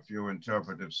we have a few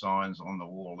interpretive signs on the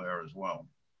wall there as well.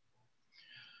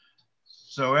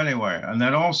 So anyway, and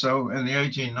then also in the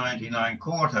 1899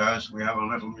 courthouse, we have a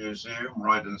little museum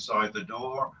right inside the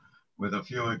door with a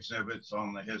few exhibits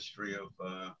on the history of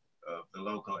the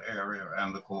local area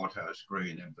and the courthouse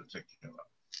green in particular.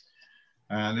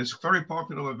 And it's very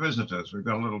popular with visitors. We've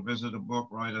got a little visitor book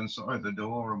right inside the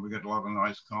door, and we get a lot of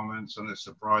nice comments, and it's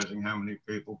surprising how many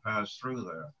people pass through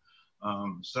there.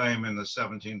 Same in the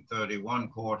 1731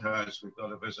 courthouse, we've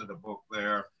got a visitor book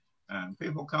there, and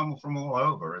people come from all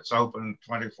over. It's open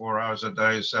 24 hours a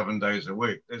day, 7 days a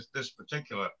week. This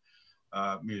particular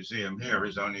museum here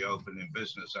is only open in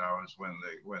business hours when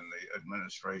the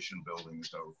administration building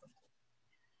is open.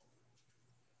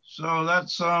 So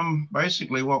that's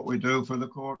basically what we do for the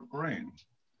Court Green.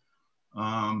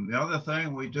 The other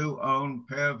thing, we do own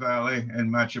Pear Valley in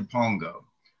Machipongo,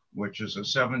 which is a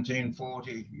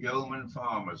 1740 yeoman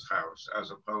farmer's house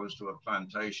as opposed to a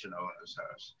plantation owner's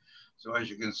house. So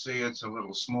as you can see, it's a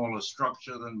little smaller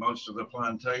structure than most of the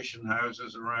plantation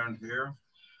houses around here.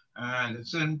 And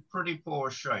it's in pretty poor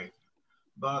shape,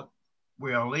 but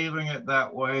we are leaving it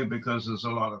that way because there's a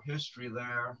lot of history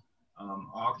there.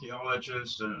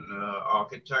 Archaeologists and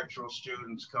architectural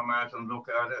students come out and look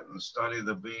at it and study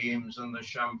the beams and the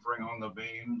chamfering on the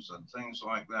beams and things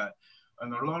like that.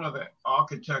 And there are a lot of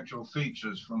architectural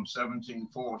features from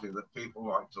 1740 that people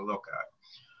like to look at.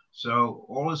 So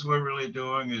all we're really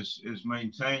doing is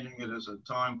maintaining it as a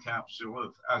time capsule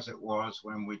of, as it was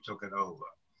when we took it over.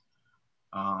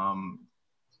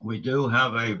 We do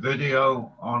have a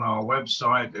video on our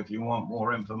website if you want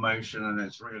more information, and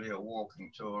it's really a walking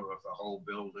tour of the whole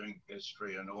building,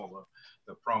 history, and all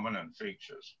the prominent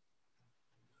features.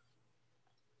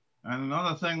 And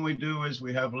another thing we do is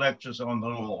we have lectures on the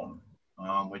lawn.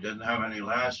 We didn't have any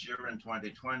last year in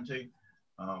 2020.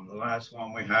 The last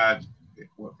one we had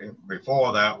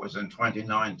before that was in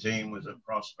 2019, was at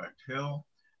Prospect Hill,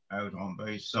 out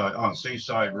on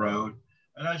Seaside Road.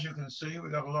 And as you can see, we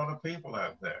got a lot of people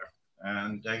out there.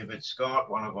 And David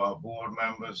Scott, one of our board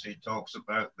members, he talks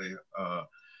about the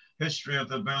history of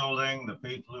the building, the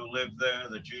people who live there,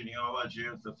 the genealogy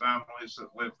of the families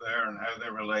that live there and how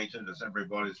they're related, as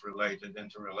everybody's related,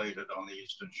 interrelated on the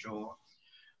Eastern Shore.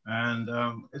 And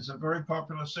it's a very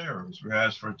popular series. We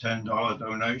asked for a $10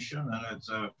 donation, and it's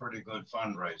a pretty good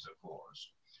fundraiser for us.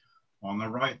 On the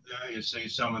right there, you see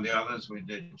some of the others. We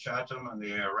did Chatham and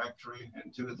the Air Rectory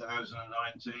in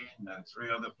 2019, and 3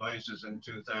 other places in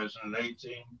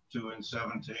 2018, 2 in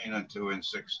 17, and 2 in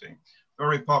 16.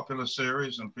 Very popular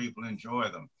series, and people enjoy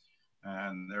them.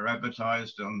 And they're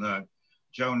advertised on the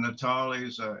Joe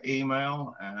Natale's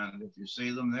email, and if you see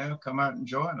them there, come out and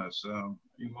join us.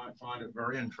 You might find it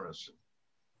very interesting.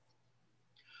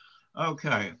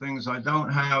 Okay, things I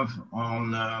don't have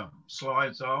on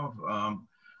slides of.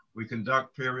 We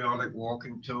conduct periodic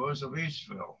walking tours of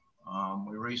Eastville.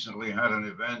 We recently had an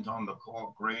event on the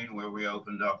Court Green where we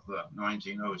opened up the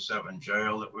 1907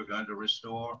 jail that we're going to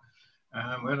restore.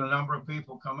 And we had a number of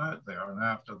people come out there. And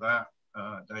after that,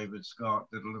 David Scott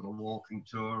did a little walking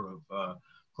tour of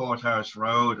Courthouse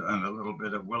Road and a little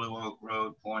bit of Willow Oak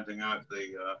Road, pointing out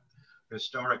the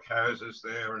historic houses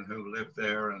there and who lived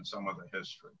there and some of the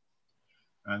history.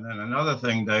 And then another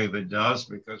thing David does,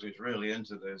 because he's really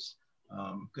into this,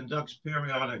 conducts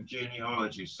periodic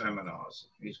genealogy seminars.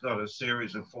 He's got a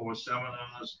series of 4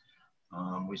 seminars.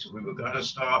 We were going to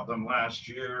start them last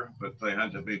year, but they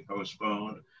had to be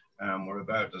postponed, and we're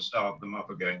about to start them up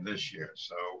again this year.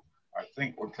 So I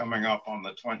think we're coming up on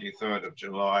the 23rd of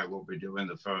July. We'll be doing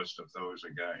the first of those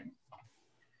again.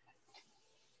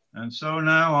 And so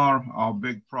now our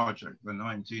big project, the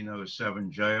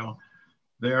 1907 jail.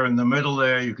 There in the middle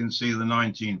there, you can see the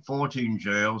 1914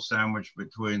 jail sandwiched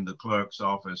between the clerk's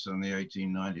office and the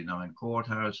 1899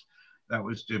 courthouse. That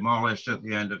was demolished at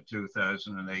the end of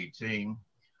 2018.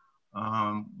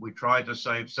 We tried to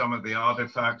save some of the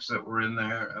artifacts that were in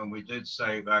there, and we did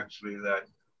save actually that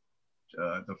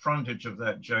the frontage of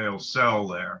that jail cell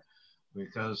there,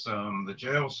 because the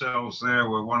jail cells there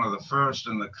were one of the first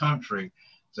in the country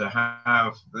to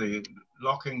have the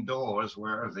locking doors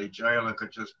where the jailer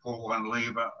could just pull one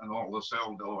lever and all the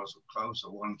cell doors would close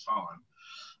at one time.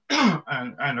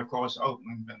 and of course,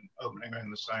 opening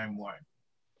in the same way.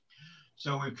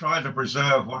 So we've tried to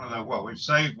preserve one of the, well, we've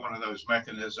saved one of those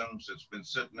mechanisms. It's been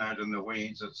sitting out in the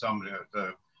weeds at somebody at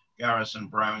the Garrison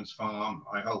Brown's farm.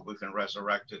 I hope we can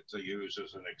resurrect it to use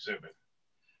as an exhibit.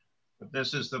 But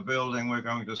this is the building we're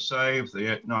going to save,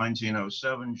 the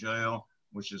 1907 jail,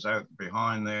 which is out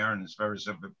behind there, and it's very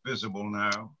visible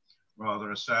now.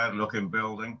 Rather a sad looking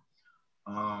building.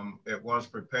 It was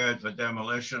prepared for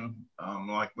demolition,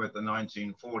 like with the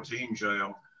 1914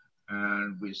 jail.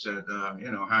 And we said, you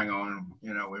know, hang on,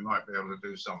 you know, we might be able to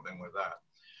do something with that.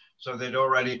 So they'd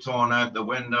already torn out the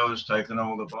windows, taken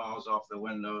all the bars off the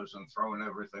windows and thrown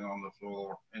everything on the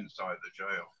floor inside the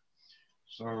jail.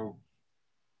 So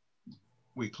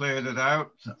we cleared it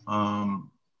out.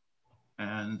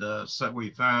 So we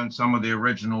found some of the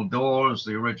original doors,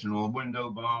 the original window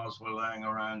bars were laying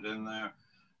around in there.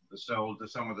 Some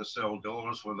of the cell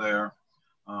doors were there.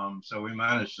 So we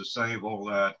managed to save all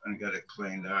that and get it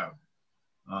cleaned out.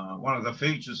 One of the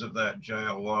features of that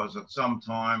jail was at some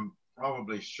time,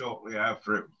 probably shortly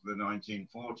after the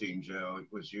 1914 jail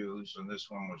was used, and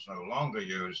this one was no longer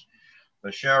used,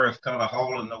 the sheriff cut a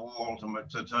hole in the wall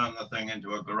to turn the thing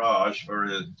into a garage for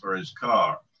his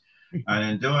car.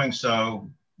 And in doing so,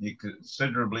 he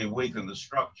considerably weakened the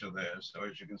structure there. So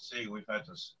as you can see, we've had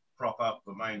to prop up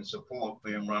the main support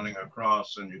beam running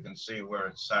across, and you can see where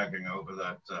it's sagging over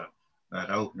that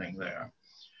opening there.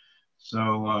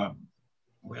 So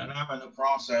we are now in the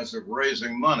process of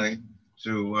raising money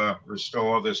to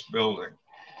restore this building.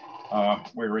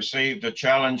 We received a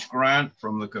challenge grant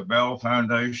from the Cabell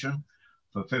Foundation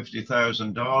for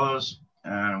 $50,000,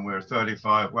 and we're closing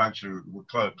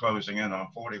in on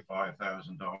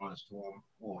 $45,000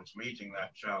 towards meeting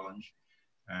that challenge.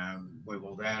 And we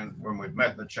will then, when we've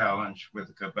met the challenge with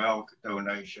the Cabell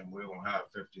donation, we will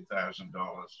have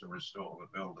 $50,000 to restore the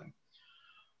building.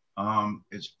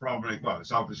 It's probably, well,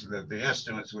 it's obviously that the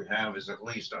estimates we have is at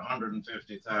least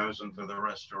 $150,000 for the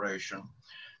restoration.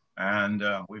 And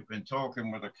we've been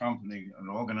talking with a company, an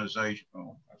organization,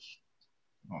 oh, that's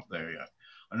not there yet,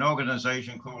 an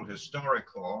organization called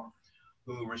HistoriCorps,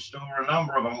 who restore a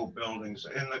number of old buildings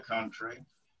in the country.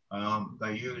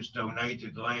 They use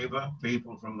donated labor,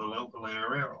 people from the local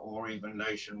area or even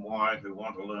nationwide who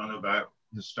want to learn about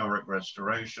historic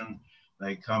restoration.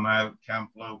 They come out,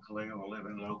 camp locally or live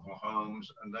in local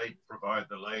homes, and they provide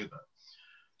the labor.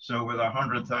 So with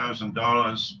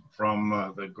 $100,000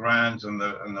 from the grant and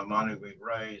the money we've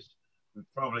raised, we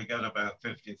probably get about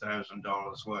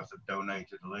 $50,000 worth of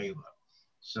donated labor.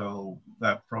 So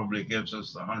that probably gives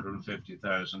us the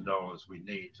 $150,000 we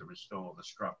need to restore the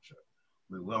structure.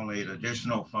 We will need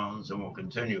additional funds, and we'll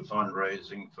continue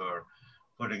fundraising for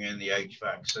putting in the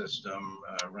HVAC system,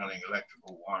 running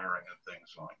electrical wiring and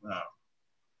things like that.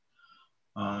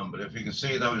 But if you can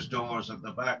see those doors at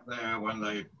the back there, when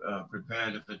they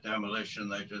prepared it for demolition,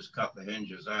 they just cut the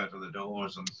hinges out of the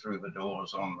doors and threw the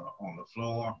doors on the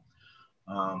floor.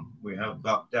 We have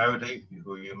Buck Dowdy,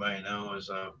 who you may know as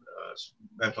a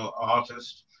metal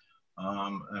artist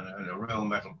and a real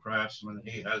metal craftsman.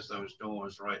 He has those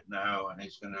doors right now, and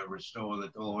he's going to restore the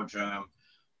door jamb,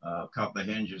 cut the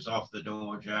hinges off the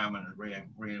door jamb and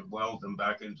re-weld them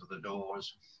back into the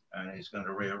doors. And he's going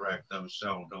to re-erect those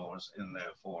cell doors in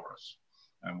there for us.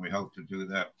 And we hope to do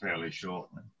that fairly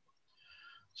shortly.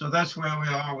 So that's where we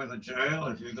are with the jail.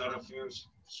 If you've got a few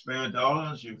spare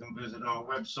dollars, you can visit our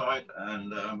website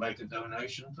and make a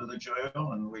donation to the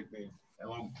jail, and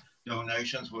all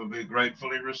donations will be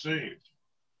gratefully received.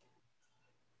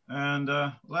 And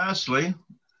lastly,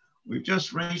 we've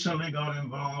just recently got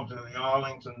involved in the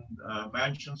Arlington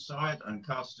Mansion site and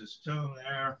Custis Tomb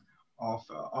there off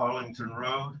Arlington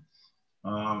Road.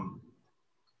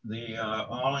 The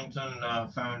Arlington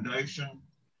Foundation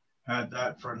had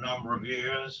that for a number of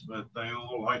years, but they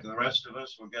all, like the rest of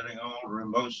us, were getting older, and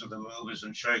most of the movers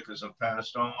and shakers have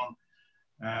passed on.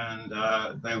 And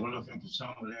they were looking for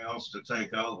somebody else to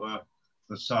take over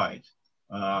the site.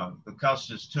 The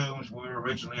Custis Tombs were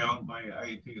originally owned by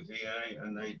APVA,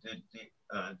 and they did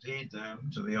deed them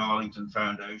to the Arlington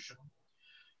Foundation.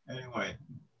 Anyway,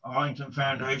 Arlington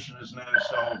Foundation has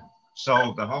now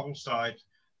sold the whole site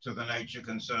to the Nature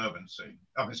Conservancy,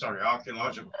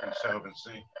 Archaeological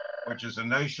Conservancy, which is a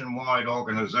nationwide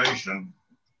organization.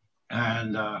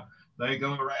 And they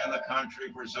go around the country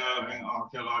preserving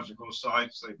archaeological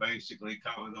sites. They basically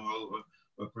cover them over,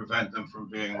 but prevent them from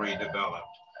being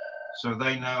redeveloped. So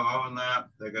they now own that.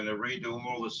 They're going to redo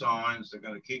all the signs. They're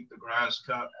going to keep the grass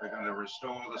cut. They're going to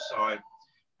restore the site.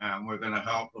 And we're going to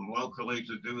help them locally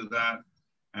to do that.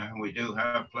 And we do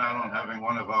plan on having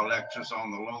one of our lectures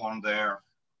on the lawn there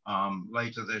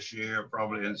later this year,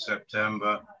 probably in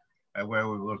September, where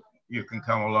you can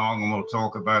come along and we'll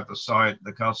talk about the site,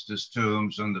 the Custis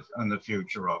Tombs, and the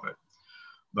future of it.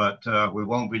 But we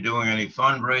won't be doing any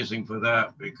fundraising for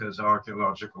that because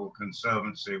Archaeological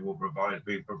Conservancy will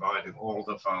be providing all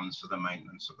the funds for the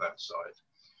maintenance of that site.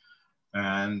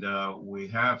 And we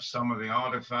have some of the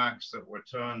artifacts that were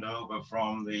turned over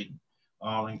from the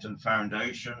Arlington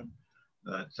Foundation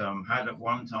that had at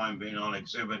one time been on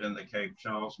exhibit in the Cape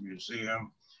Charles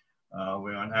Museum.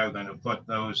 We are now going to put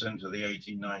those into the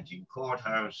 1819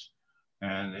 courthouse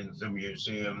and into the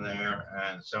museum there,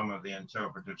 and some of the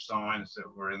interpretive signs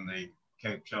that were in the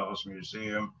Cape Charles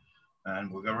Museum.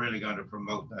 And we're really going to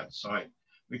promote that site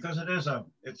because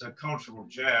it's a cultural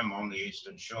gem on the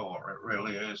Eastern Shore. It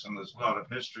really is, and there's a lot of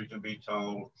history to be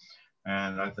told.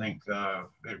 And I think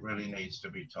it really needs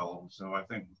to be told. So I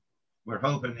think we're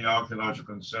hoping the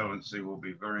Archaeological Conservancy will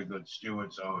be very good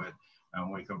stewards of it,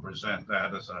 and we can present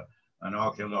that as an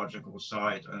archaeological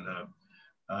site and a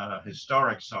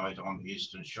historic site on the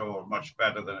Eastern Shore much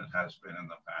better than it has been in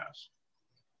the past.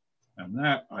 And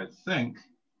that, I think,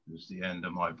 is the end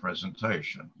of my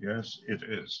presentation. Yes, it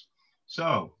is.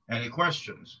 So, any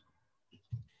questions?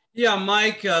 Yeah,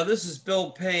 Mike, this is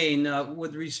Bill Payne.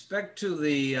 With respect to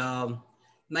the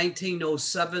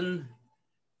 1907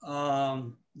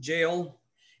 jail,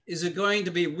 is it going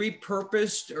to be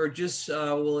repurposed or just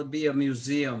will it be a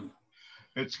museum?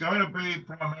 It's going to be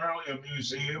primarily a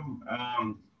museum.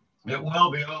 It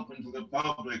will be open to the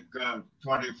public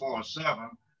 24/7,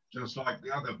 just like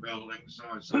the other buildings.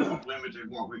 So it's limited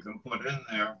what we can put in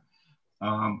there.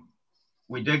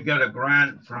 We did get a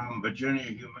grant from Virginia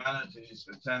Humanities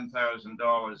for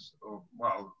 $10,000.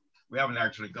 Well, we haven't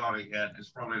actually got it yet. It's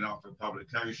probably not for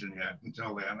publication yet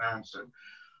until they announce it.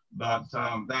 But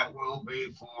that will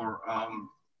be for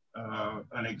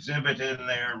an exhibit in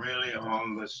there really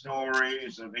on the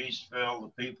stories of Eastville,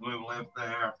 the people who lived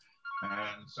there,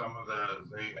 and some of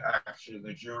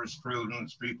the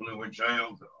jurisprudence, people who were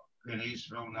jailed in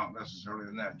Eastville, not necessarily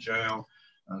in that jail,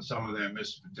 and some of their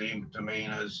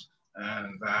misdemeanors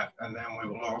and that. And then we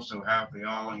will also have the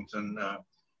Arlington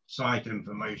site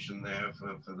information there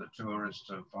for the tourists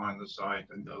to find the site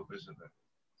and go visit it.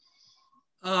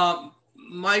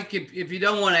 Mike, if you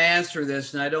don't want to answer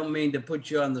this, and I don't mean to put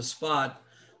you on the spot,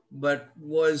 but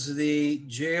was the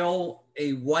jail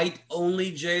a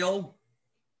white-only jail?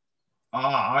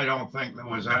 I don't think there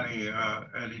was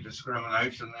any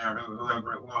discrimination there,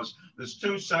 whoever it was. There's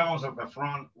 2 cells at the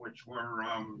front, which were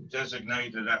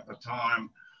designated at the time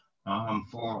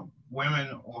for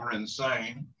women or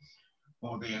insane,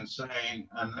 or the insane.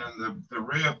 And then the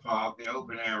rear part, the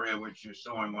open area, which you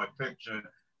saw in my picture,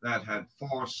 that had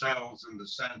 4 cells in the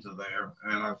center there.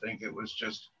 And I think it was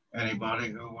just anybody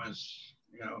who was,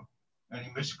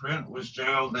 any miscreant was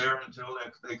jailed there until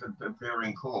they could appear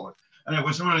in court. And it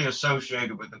was really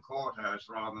associated with the courthouse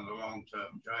rather than a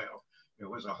long-term jail. It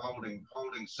was a holding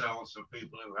cells for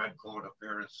people who had court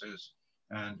appearances.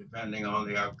 And depending on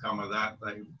the outcome of that,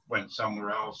 they went somewhere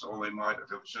else, or they might,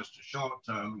 if it was just a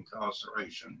short-term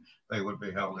incarceration, they would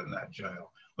be held in that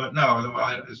jail. But no,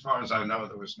 as far as I know,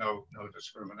 there was no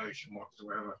discrimination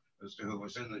whatsoever as to who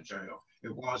was in the jail.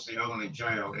 It was the only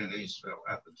jail in Eastville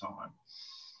at the time.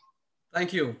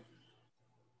 Thank you.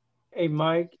 Hey,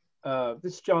 Mike,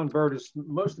 this is John Burtis.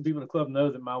 Most of the people in the club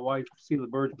know that my wife, Sheila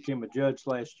Burtis, became a judge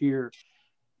last year.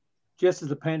 Just as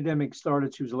the pandemic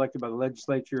started, she was elected by the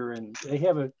legislature, and they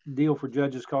have a deal for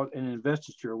judges called an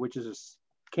investiture, which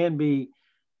can be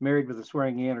married with a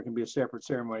swearing in or can be a separate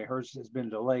ceremony. Hers has been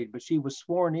delayed, but she was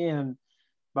sworn in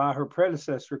by her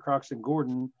predecessor, Croxton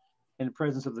Gordon, in the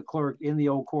presence of the clerk in the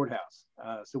old courthouse.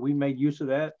 So we made use of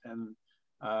that, and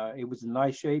it was in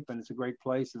nice shape, and it's a great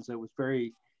place. And so it was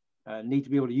very neat to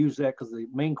be able to use that because the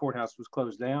main courthouse was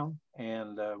closed down,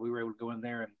 and we were able to go in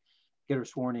there and get her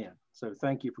sworn in. So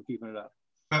thank you for keeping it up.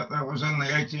 That was in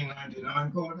the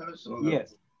 1899 courthouse?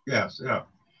 Yes. Yes, yeah.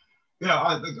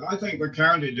 Yeah, I think the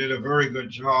county did a very good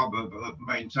job of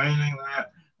maintaining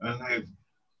that. And they've,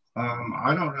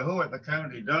 I don't know who at the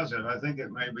county does it. I think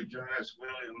it may be J.S.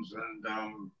 Williams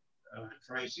and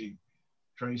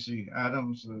Tracy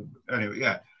Adams. Anyway,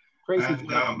 yeah. Tracy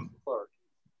and,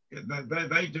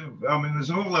 they do. I mean,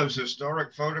 there's all those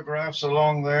historic photographs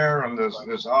along there, and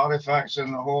there's artifacts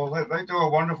in the hall. They do a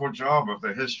wonderful job of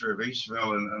the history of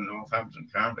Eastville and Northampton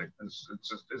County.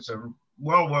 It's a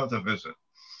well worth a visit.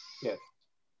 Yes.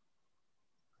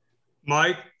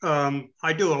 Mike,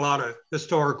 I do a lot of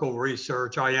historical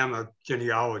research. I am a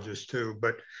genealogist too,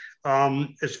 but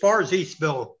as far as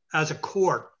Eastville as a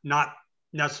court, not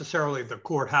necessarily the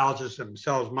courthouses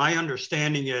themselves, my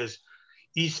understanding is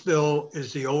Eastville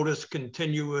is the oldest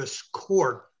continuous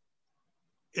court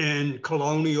in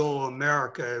colonial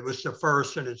America. It was the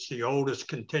first, and it's the oldest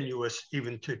continuous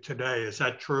even to today. Is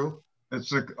that true?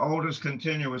 It's the oldest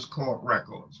continuous court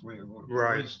records. We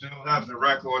still have the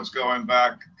records going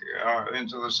back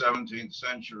into the 17th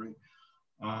century.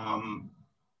 And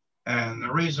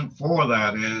the reason for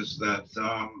that is that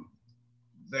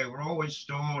they were always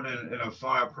stored in a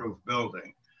fireproof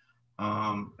building.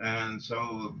 And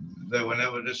so they were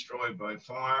never destroyed by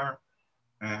fire.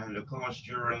 And of course,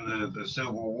 during the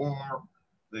Civil War,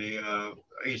 the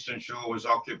Eastern Shore was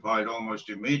occupied almost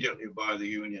immediately by the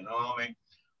Union Army.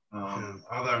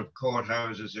 Other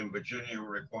courthouses in Virginia were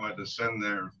required to send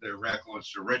their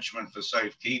records to Richmond for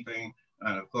safekeeping.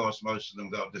 And of course, most of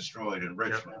them got destroyed in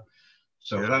Richmond. Yep.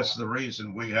 So that's the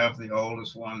reason we have the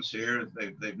oldest ones here.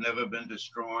 They've never been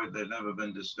destroyed. They've never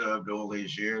been disturbed all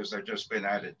these years. They've just been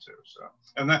added to. So,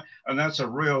 and that's a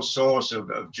real source of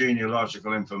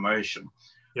genealogical information.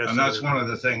 Yes, and that's one of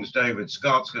the things David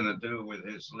Scott's going to do with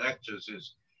his lectures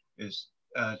is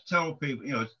tell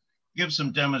people, give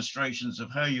some demonstrations of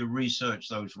how you research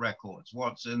those records.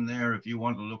 What's in there if you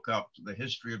want to look up the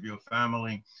history of your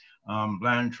family.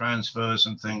 Land transfers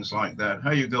and things like that. How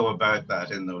you go about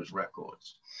that in those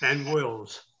records. And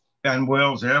wills. And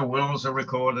wills, yeah, wills are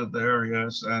recorded there,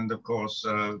 yes. And of course,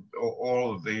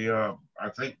 all of the I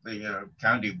think the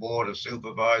County Board of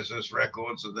Supervisors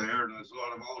records are there, and there's a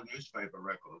lot of old newspaper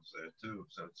records there too.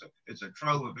 So it's a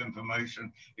trove of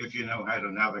information if you know how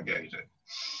to navigate it.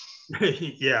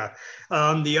 Yeah.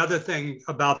 The other thing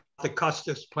about the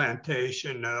Custis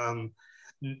plantation,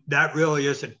 that really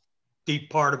is a deep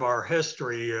part of our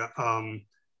history.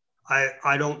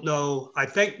 I don't know. I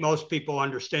think most people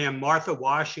understand Martha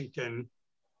Washington,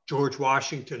 George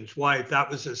Washington's wife. That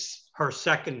was her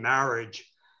second marriage.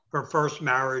 Her first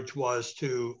marriage was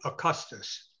to a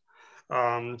Custis.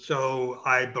 So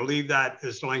I believe that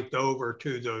is linked over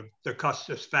to the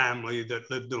Custis family that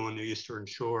lived on the Eastern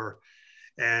Shore.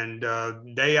 And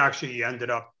they actually ended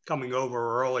up coming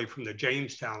over early from the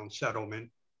Jamestown settlement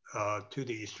to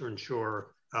the Eastern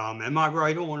Shore. Am I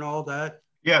right on all that?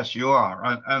 Yes, you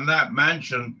are. And that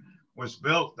mansion was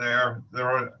built there.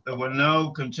 There were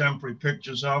no contemporary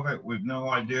pictures of it. We've no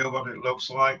idea what it looked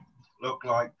like.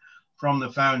 From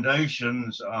the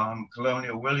foundations,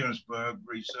 Colonial Williamsburg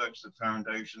researched the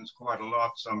foundations quite a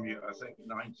lot, some year, I think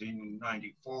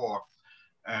 1994.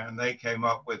 And they came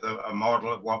up with a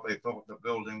model of what they thought the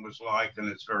building was like. And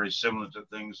it's very similar to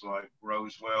things like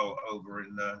Roswell over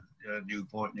in the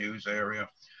Newport News area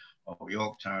or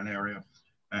Yorktown area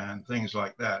and things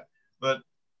like that. But,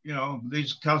 you know, the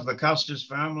Custis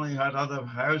family had other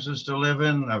houses to live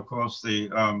in. Of course, the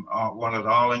one at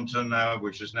Arlington,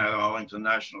 which is now Arlington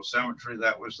National Cemetery,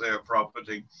 that was their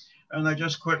property. And they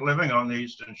just quit living on the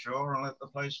Eastern Shore and let the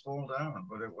place fall down.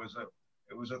 But it was a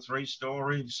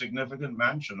 3-story significant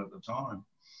mansion at the time.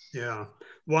 Yeah.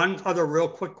 One other real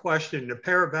quick question, the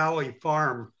Pear Valley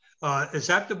Farm, is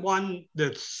that the one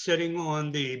that's sitting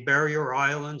on the Barrier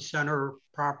Island Center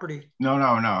property? No.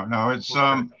 It's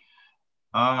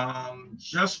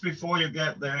just before you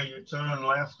get there, you turn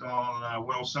left on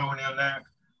Wilsonia Neck,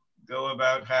 go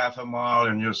about half a mile,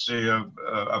 and you'll see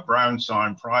a brown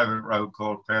sign private road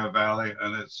called Pear Valley,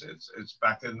 and it's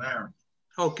back in there.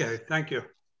 Okay, thank you.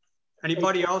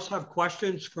 Anybody else have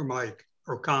questions for Mike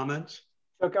or comments?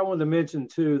 Look, I wanted to mention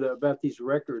too about these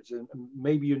records, and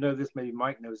maybe you know this, maybe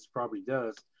Mike knows, probably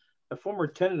does. A former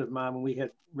tenant of mine, when we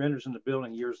had renters in the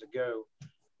building years ago,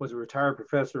 was a retired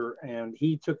professor, and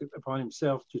he took it upon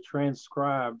himself to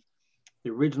transcribe the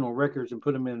original records and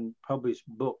put them in published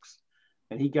books.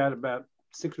 And he got about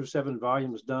 6 or 7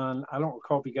 volumes done. I don't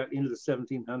recall if he got into the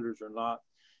 1700s or not.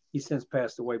 He's since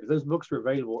passed away, but those books are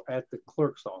available at the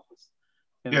clerk's office.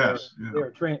 And they're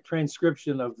a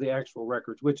transcription of the actual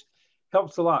records, which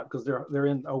helps a lot because they're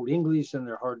in Old English and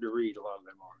they're hard to read. A lot of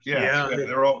them are. Yeah,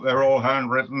 they're all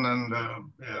handwritten, and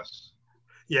yes.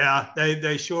 Yeah,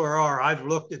 they sure are. I've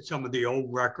looked at some of the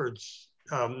old records,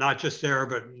 not just there,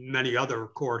 but many other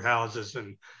courthouses,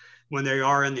 and when they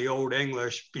are in the Old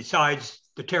English, besides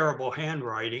the terrible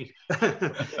handwriting,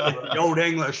 the Old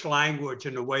English language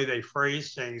and the way they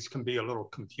phrase things can be a little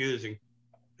confusing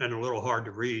and a little hard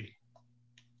to read.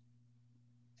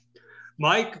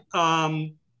 Mike,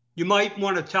 you might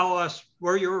want to tell us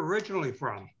where you're originally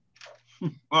from.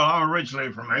 Well, I'm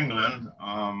originally from England.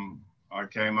 I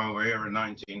came over here in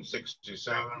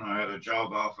 1967. I had a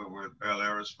job offer with Bell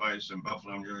Aerospace in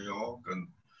Buffalo, New York, and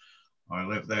I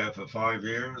lived there for 5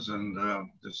 years and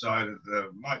decided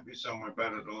there might be somewhere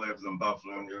better to live than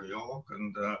Buffalo, New York.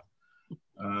 And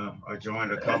I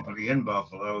joined a company in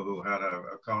Buffalo who had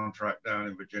a contract down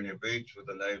in Virginia Beach with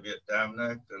the Navy at Dam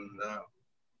Neck, and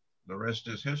the rest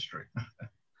is history.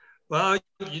 Well,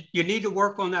 you need to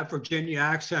work on that Virginia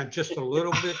accent just a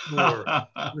little bit more.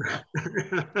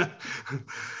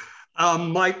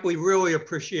 Mike, we really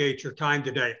appreciate your time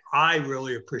today. I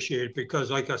really appreciate it because,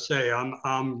 like I say,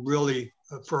 I'm really,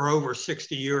 for over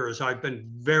 60 years, I've been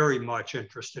very much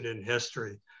interested in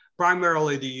history,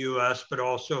 primarily the U.S., but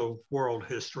also world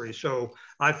history. So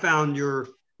I found your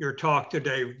talk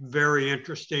today very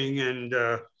interesting, and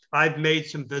I've made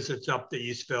some visits up to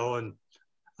Eastville, and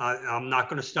I'm not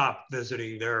going to stop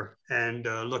visiting there and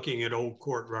looking at old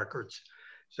court records.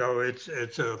 So it's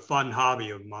a fun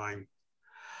hobby of mine.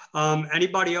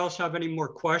 Anybody else have any more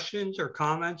questions or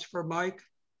comments for Mike?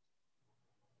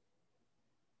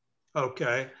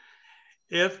 Okay.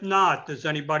 If not, does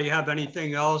anybody have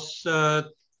anything else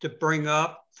to bring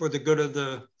up for the good of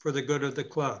the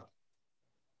club?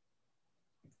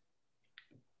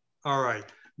 All right,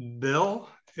 Bill,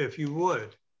 if you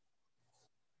would.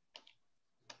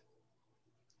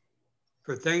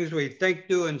 For things we think,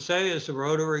 do, and say as a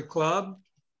Rotary Club.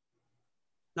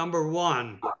 Number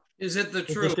 1. Is it the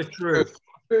truth? Is it the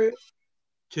truth?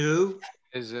 2.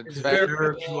 Is it fair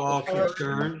to all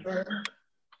concerned?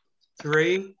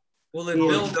 3. Will it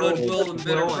build goodwill and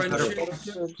better friendships?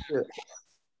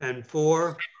 And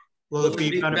 4. Will it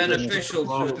be beneficial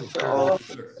to all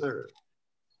concerned?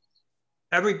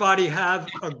 Everybody have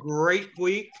a great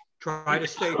week. Try to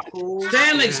stay cool.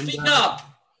 Stanley, and, speak up.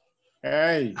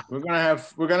 Hey, we're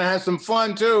gonna have some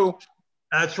fun too.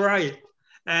 That's right.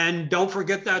 And don't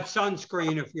forget that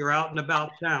sunscreen if you're out and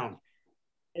about town.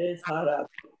 It's hot up.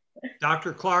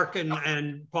 Dr. Clark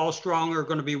and Paul Strong are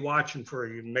going to be watching for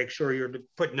you. Make sure you're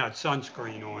putting that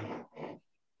sunscreen on.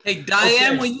 Hey,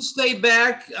 Diane, Okay. will you stay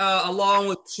back along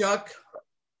with Chuck?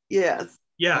 Yes.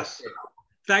 Yes. Okay.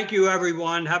 Thank you,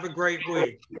 everyone. Have a great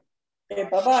week. Okay,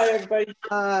 bye-bye, everybody.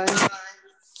 Bye.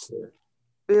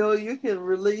 Bill, you can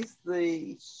release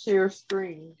the share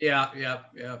screen. Yeah.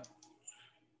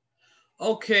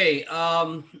 Okay,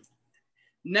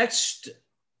 next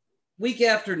week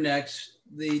after next,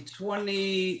 the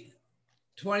 20th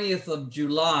of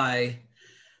July,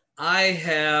 I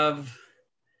have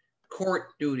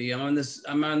court duty. I'm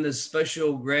on this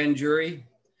special grand jury.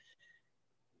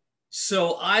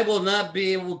 So I will not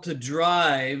be able to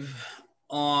drive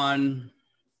on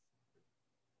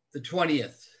the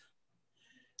 20th.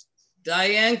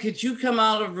 Diane, could you come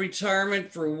out of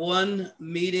retirement for one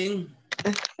meeting?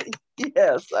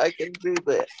 Yes, I can do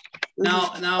that.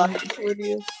 Now,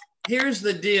 here's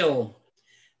the deal,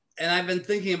 and I've been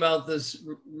thinking about this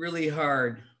really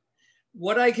hard.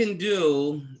 What I can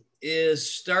do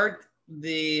is start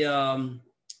the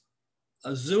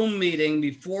a Zoom meeting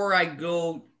before I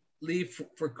leave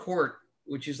for court,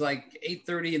 which is like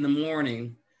 8:30 in the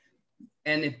morning.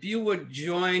 And if you would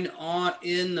join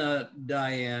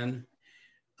Diane,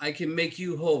 I can make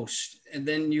you host, and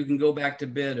then you can go back to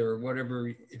bed or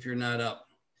whatever if you're not up.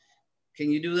 Can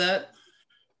you do that?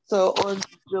 So on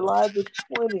July the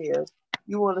 20th,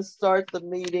 you want to start the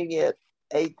meeting at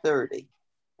 8:30,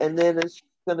 and then it's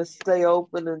going to stay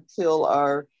open until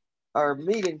our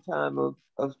meeting time of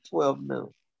 12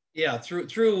 noon. Yeah,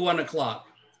 through 1 o'clock.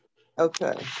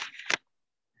 Okay.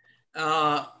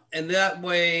 And that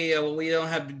way we don't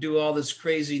have to do all this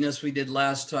craziness we did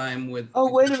last time with.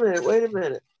 Oh, wait a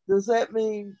minute. Does that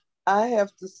mean I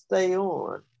have to stay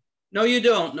on? No, you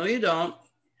don't. No, you don't.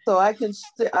 So I can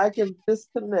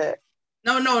disconnect.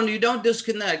 No, you don't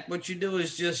disconnect. What you do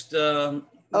is just.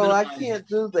 I can't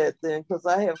do that then because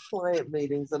I have client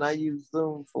meetings and I use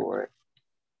Zoom for it.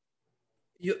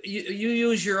 You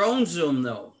use your own Zoom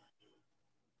though.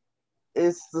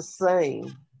 It's the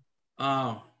same.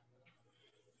 Oh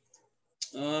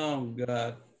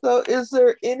God. So is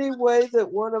there any way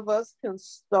that one of us can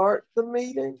start the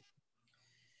meeting?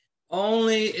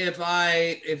 Only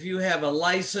if you have a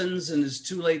license and it's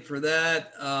too late for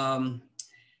that.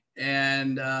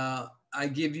 I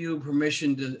give you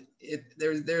permission to,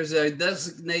 there's a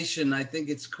designation, I think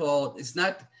it's called, it's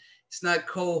not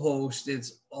co-host,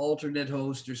 it's alternate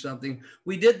host or something.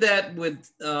 We did that with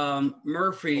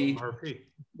Murphy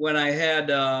when I had,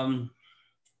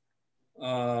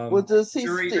 well, is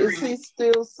he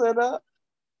still set up?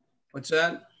 What's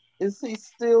that? Is he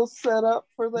still set up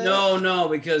for that? No,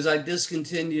 because I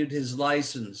discontinued his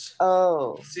license.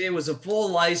 Oh. See, it was a full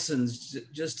license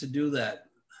just to do that.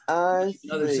 I see.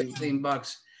 Another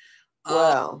 $16.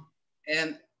 Wow.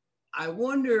 And I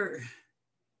wonder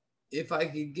if I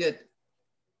could get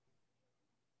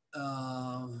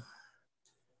so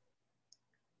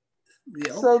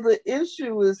the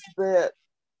issue is that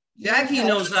Jackie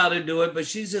knows how to do it, but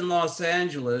she's in Los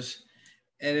Angeles,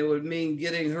 and it would mean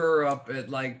getting her up at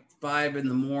like 5 in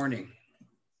the morning.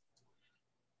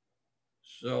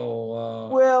 So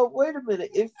well, wait a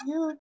minute. If you